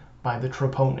place by the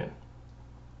troponin.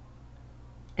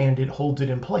 And it holds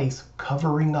it in place,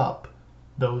 covering up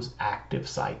those active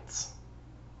sites.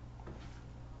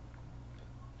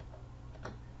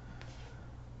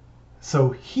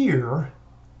 So here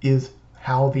is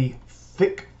how the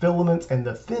thick filaments and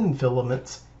the thin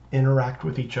filaments interact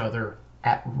with each other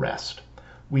at rest.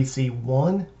 We see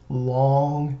one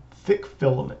long, thick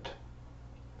filament.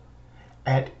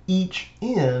 At each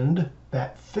end,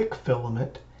 that thick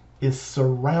filament is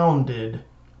surrounded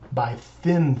by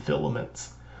thin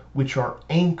filaments, which are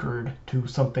anchored to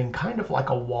something kind of like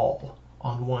a wall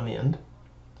on one end.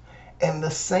 And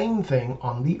the same thing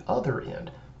on the other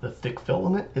end. The thick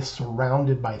filament is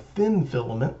surrounded by thin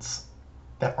filaments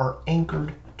that are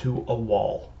anchored to a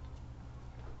wall.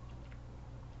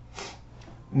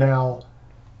 Now,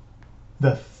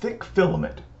 the thick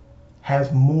filament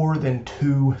has more than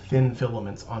 2 thin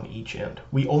filaments on each end.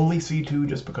 We only see 2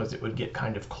 just because it would get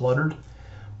kind of cluttered,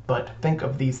 but think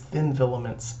of these thin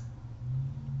filaments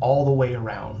all the way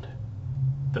around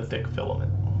the thick filament.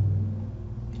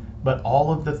 But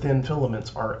all of the thin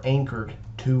filaments are anchored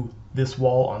to this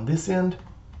wall on this end,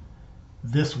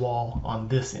 this wall on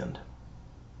this end.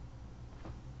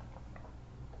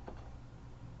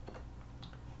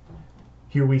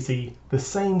 Here we see the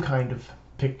same kind of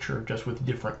picture, just with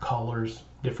different colors,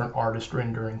 different artist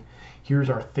rendering. Here's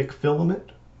our thick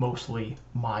filament, mostly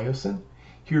myosin.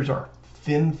 Here's our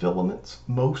thin filaments,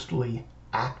 mostly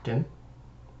actin.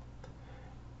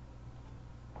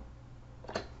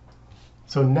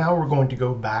 So now we're going to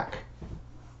go back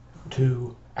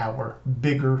to our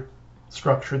bigger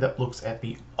structure that looks at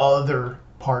the other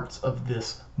parts of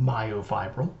this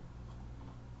myofibril.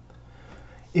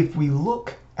 If we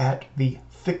look at the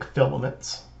thick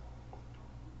filaments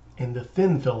and the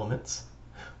thin filaments,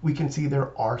 we can see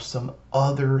there are some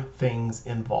other things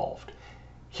involved.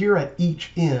 Here at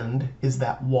each end is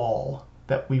that wall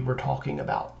that we were talking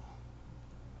about.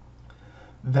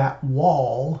 That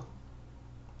wall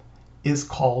is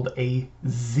called a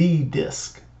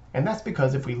Z-disc, and that's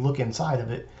because if we look inside of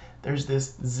it, there's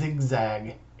this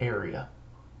zigzag area.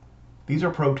 These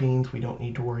are proteins. We don't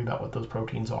need to worry about what those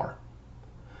proteins are.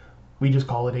 We just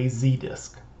call it a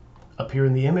Z-disc. Up here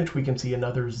in the image, we can see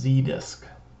another Z-disc.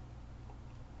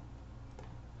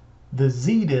 The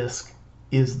Z-disc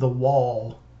is the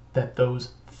wall that those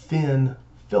thin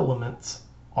filaments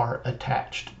are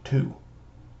attached to.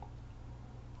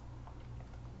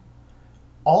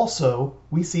 Also,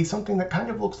 we see something that kind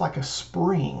of looks like a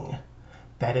spring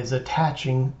that is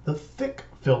attaching the thick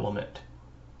filament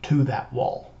to that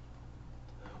wall.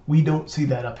 We don't see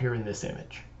that up here in this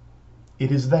image.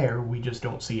 It is there, we just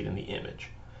don't see it in the image.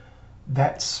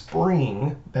 That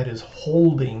spring that is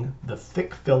holding the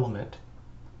thick filament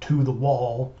to the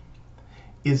wall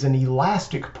is an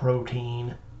elastic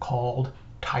protein called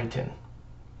titin.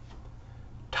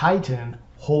 Titin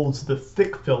holds the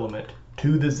thick filament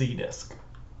to the Z-disc.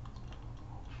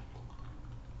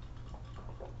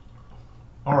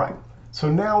 All right,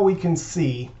 so now we can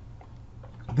see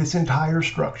this entire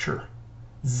structure.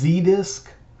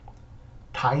 Z-disc,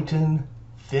 titin,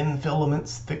 thin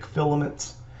filaments, thick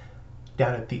filaments.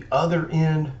 Down at the other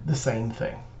end, the same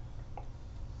thing.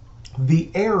 The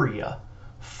area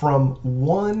from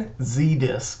one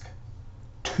Z-disc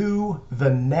to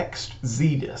the next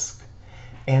Z-disc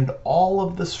and all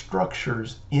of the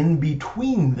structures in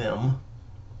between them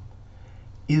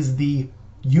is the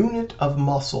unit of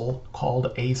muscle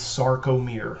called a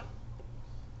sarcomere.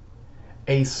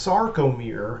 A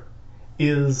sarcomere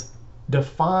is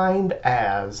defined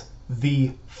as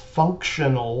the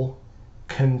functional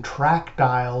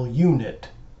contractile unit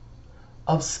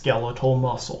of skeletal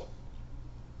muscle.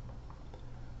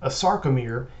 A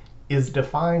sarcomere is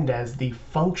defined as the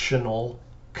functional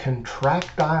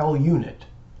contractile unit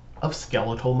of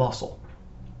skeletal muscle.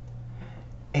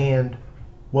 And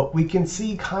what we can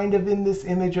see kind of in this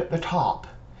image at the top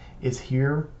is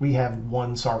here we have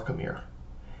one sarcomere,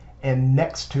 and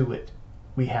next to it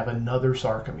we have another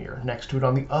sarcomere. Next to it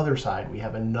on the other side we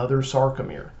have another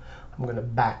sarcomere. I'm going to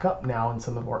back up now in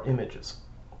some of our images.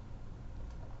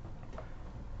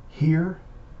 Here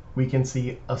we can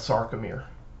see a sarcomere.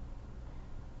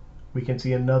 We can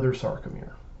see another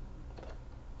sarcomere.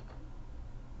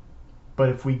 But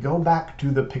if we go back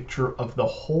to the picture of the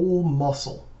whole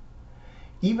muscle,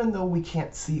 even though we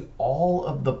can't see all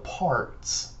of the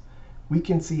parts, we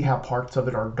can see how parts of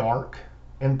it are dark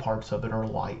and parts of it are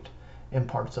light, and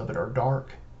parts of it are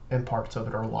dark and parts of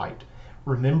it are light.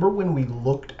 Remember when we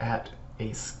looked at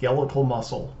a skeletal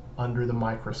muscle under the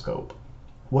microscope,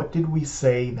 what did we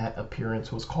say that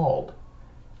appearance was called?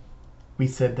 We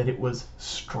said that it was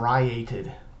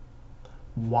striated.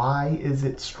 Why is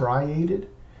it striated?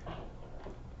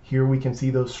 Here we can see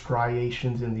those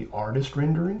striations in the artist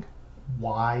rendering.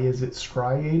 Why is it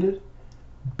striated?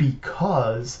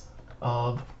 Because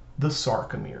of the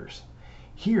sarcomeres.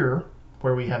 Here,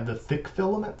 where we have the thick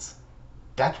filaments,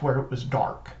 that's where it was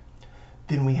dark.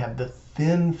 Then we have the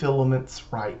thin filaments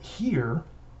right here,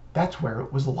 that's where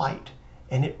it was light,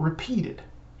 and it repeated.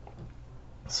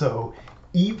 So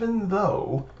even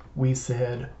though we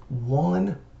said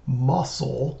one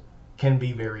muscle can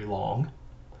be very long,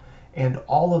 and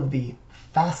all of the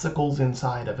fascicles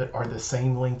inside of it are the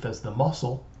same length as the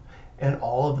muscle, and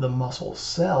all of the muscle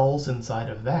cells inside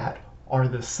of that are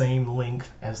the same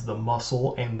length as the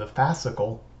muscle and the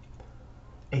fascicle,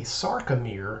 a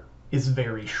sarcomere is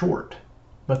very short,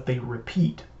 but they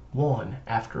repeat one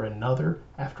after another,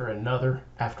 after another,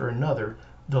 after another,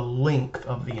 the length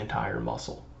of the entire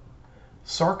muscle.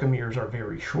 Sarcomeres are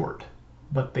very short,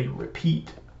 but they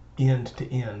repeat end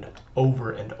to end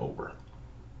over and over.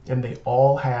 And they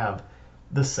all have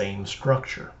the same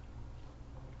structure.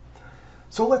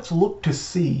 So let's look to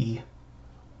see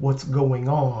what's going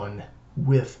on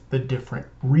with the different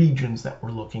regions that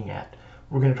we're looking at.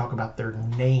 We're going to talk about their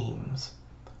names.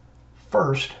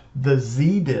 First, the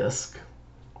Z-disc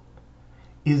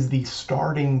is the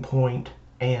starting point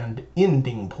and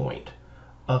ending point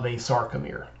of a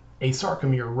sarcomere. A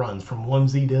sarcomere runs from one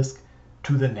Z-disc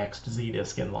to the next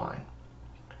Z-disc in line.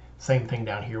 Same thing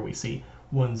down here, we see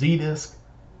one Z-disc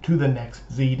to the next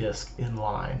Z-disc in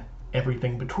line.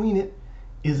 Everything between it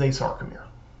is a sarcomere.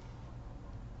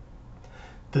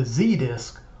 The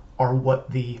Z-disc are what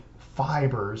the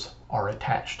fibers are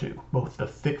attached to. Both the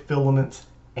thick filaments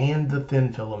and the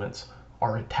thin filaments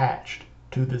are attached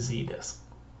to the Z-disc.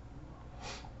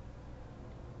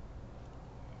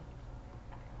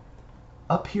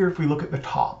 Up here, if we look at the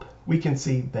top, we can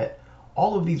see that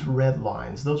all of these red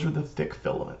lines, those are the thick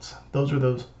filaments. Those are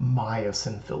those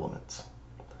myosin filaments.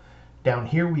 Down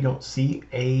here, we don't see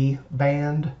a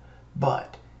band,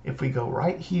 but if we go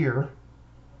right here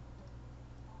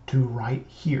to right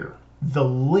here, the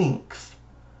length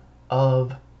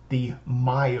of the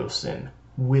myosin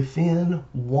within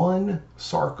one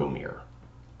sarcomere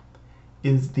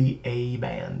is the A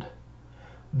band.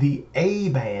 The A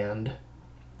band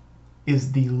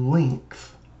is the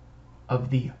length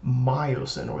of the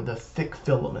myosin, or the thick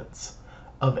filaments,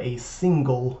 of a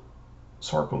single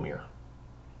sarcomere.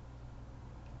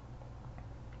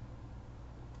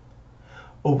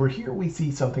 Over here we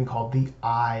see something called the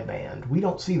I band. We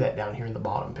don't see that down here in the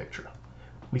bottom picture.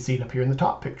 We see it up here in the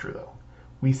top picture though.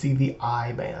 We see the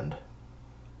I band.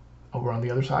 Over on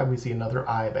the other side we see another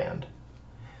I band.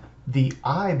 The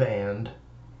I band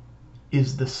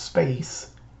is the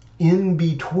space in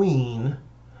between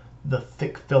the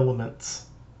thick filaments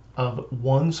of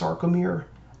one sarcomere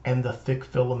and the thick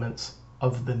filaments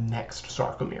of the next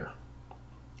sarcomere.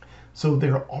 So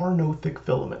there are no thick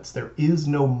filaments. There is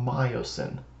no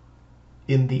myosin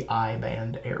in the I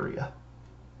band area.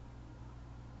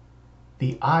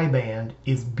 The I band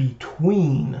is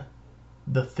between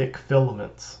the thick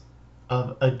filaments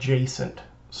of adjacent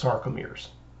sarcomeres.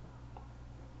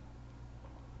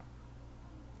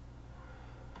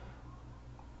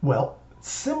 Well,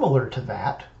 similar to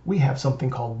that, we have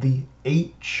something called the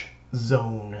H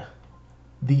zone.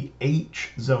 The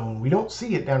H zone. We don't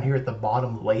see it down here at the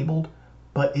bottom labeled,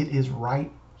 but it is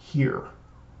right here.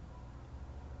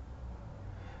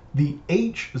 The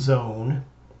H zone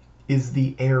is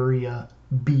the area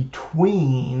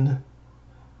between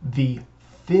the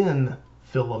thin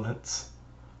filaments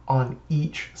on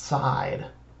each side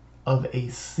of a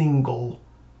single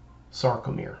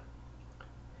sarcomere.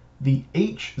 The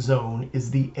H zone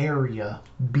is the area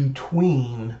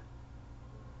between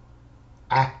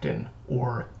actin,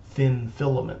 or thin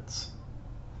filaments,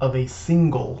 of a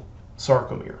single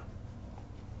sarcomere.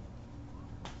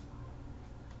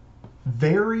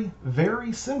 Very,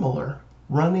 very similar,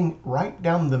 running right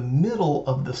down the middle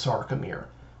of the sarcomere,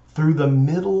 through the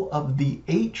middle of the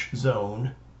H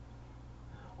zone,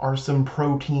 are some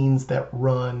proteins that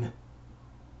run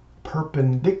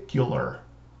perpendicular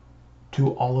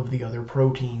to all of the other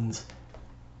proteins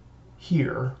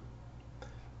here.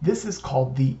 This is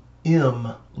called the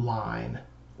M line,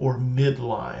 or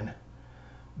midline.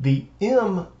 The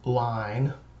M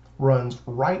line runs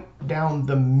right down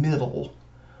the middle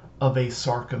of a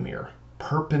sarcomere,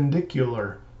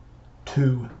 perpendicular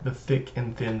to the thick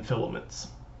and thin filaments.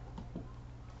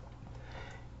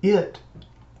 It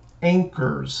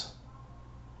anchors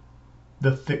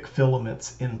the thick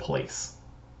filaments in place.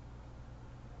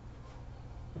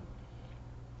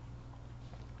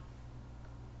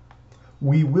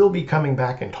 We will be coming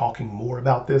back and talking more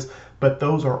about this, but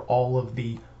those are all of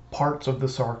the parts of the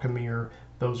sarcomere.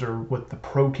 Those are what the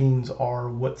proteins are,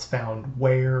 what's found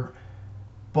where,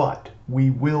 but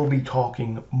we will be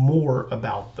talking more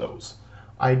about those.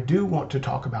 I do want to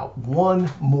talk about one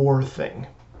more thing,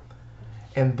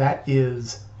 and that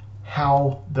is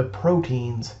how the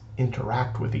proteins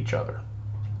interact with each other.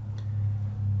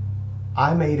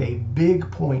 I made a big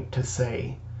point to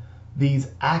say these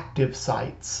active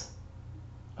sites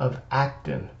of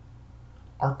actin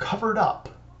are covered up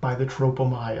by the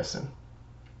tropomyosin.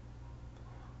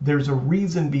 There's a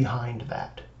reason behind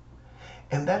that,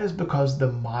 and that is because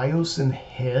the myosin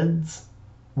heads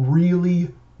really,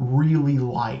 really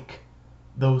like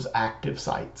those active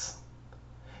sites.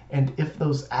 And if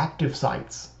those active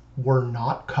sites were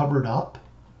not covered up,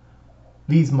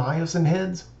 these myosin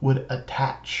heads would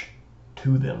attach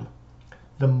to them.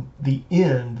 the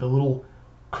end, the little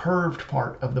curved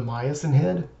part of the myosin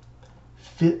head,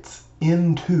 fits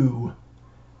into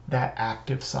that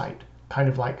active site. Kind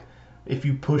of like if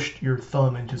you pushed your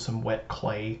thumb into some wet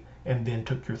clay and then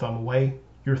took your thumb away,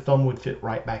 your thumb would fit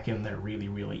right back in there really,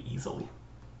 really easily.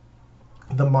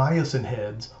 The myosin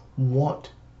heads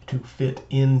want to fit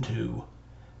into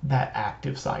that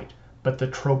active site, but the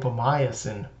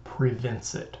tropomyosin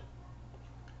prevents it.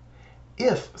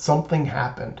 If something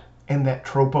happened and that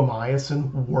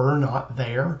tropomyosin were not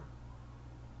there,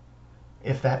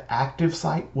 if that active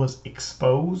site was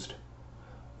exposed,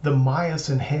 the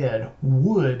myosin head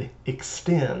would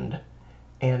extend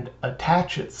and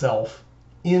attach itself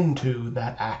into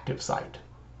that active site.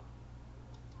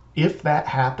 If that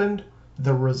happened,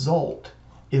 the result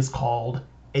is called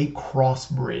a cross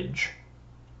bridge.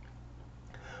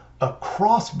 A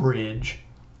cross bridge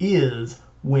is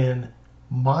when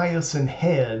myosin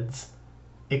heads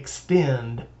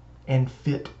extend and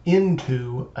fit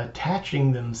into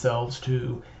attaching themselves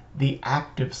to the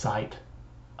active site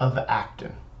of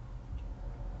actin.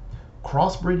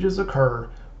 Cross bridges occur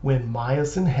when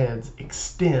myosin heads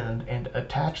extend and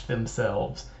attach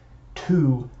themselves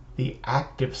to the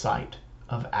active site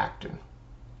of actin.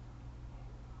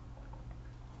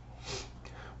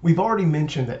 We've already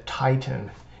mentioned that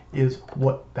titin is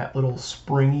what that little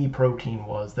springy protein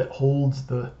was that holds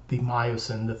the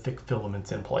myosin, the thick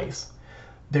filaments, in place.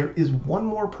 There is one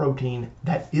more protein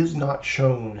that is not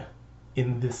shown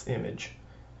in this image,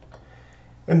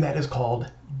 and that is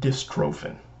called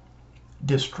dystrophin.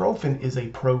 Dystrophin is a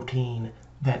protein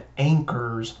that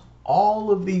anchors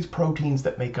all of these proteins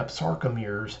that make up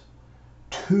sarcomeres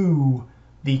to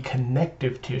the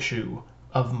connective tissue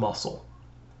of muscle.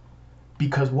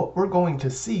 Because what we're going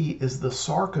to see is the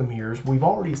sarcomeres, we've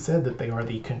already said that they are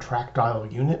the contractile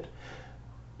unit.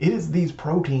 It is these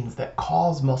proteins that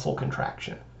cause muscle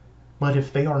contraction. But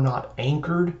if they are not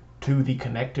anchored to the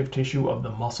connective tissue of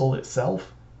the muscle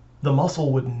itself, the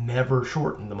muscle would never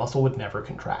shorten, the muscle would never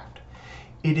contract.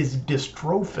 It is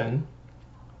dystrophin,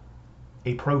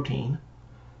 a protein,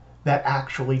 that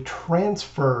actually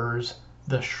transfers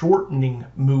the shortening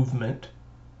movement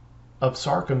of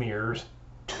sarcomeres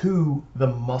to the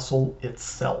muscle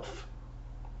itself.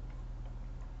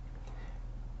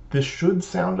 This should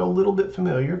sound a little bit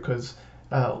familiar because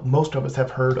most of us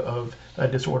have heard of a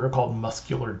disorder called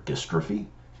muscular dystrophy.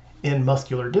 In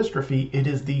muscular dystrophy, it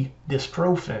is the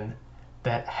dystrophin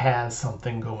that has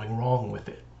something going wrong with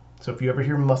it. So if you ever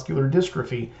hear muscular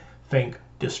dystrophy, think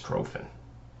dystrophin.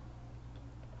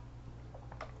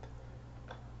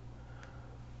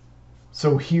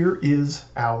 So here is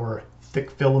our thick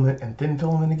filament and thin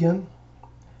filament again.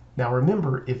 Now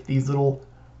remember, if these little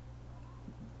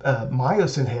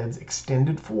myosin heads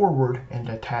extended forward and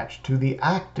attached to the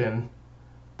actin,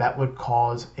 that would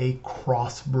cause a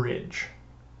cross bridge.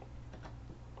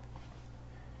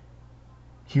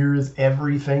 Here is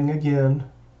everything again.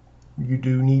 You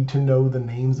do need to know the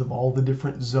names of all the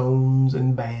different zones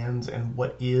and bands and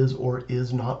what is or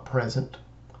is not present,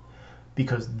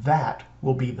 because that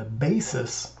will be the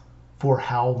basis for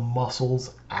how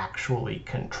muscles actually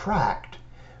contract,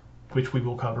 which we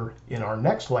will cover in our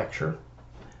next lecture,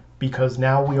 because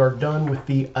now we are done with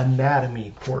the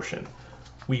anatomy portion.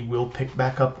 We will pick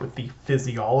back up with the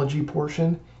physiology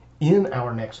portion in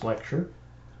our next lecture.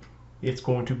 It's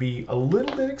going to be a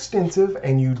little bit extensive,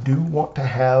 and you do want to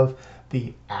have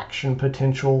the action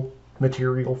potential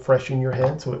material fresh in your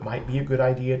head, so it might be a good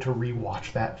idea to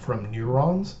rewatch that from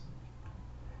neurons.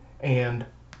 And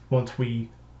once we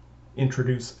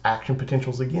introduce action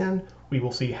potentials again, we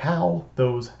will see how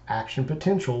those action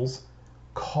potentials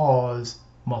cause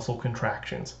muscle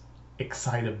contractions,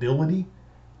 excitability,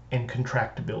 and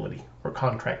contractibility or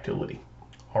contractility.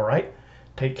 All right,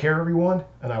 take care everyone,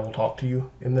 and I will talk to you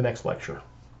in the next lecture.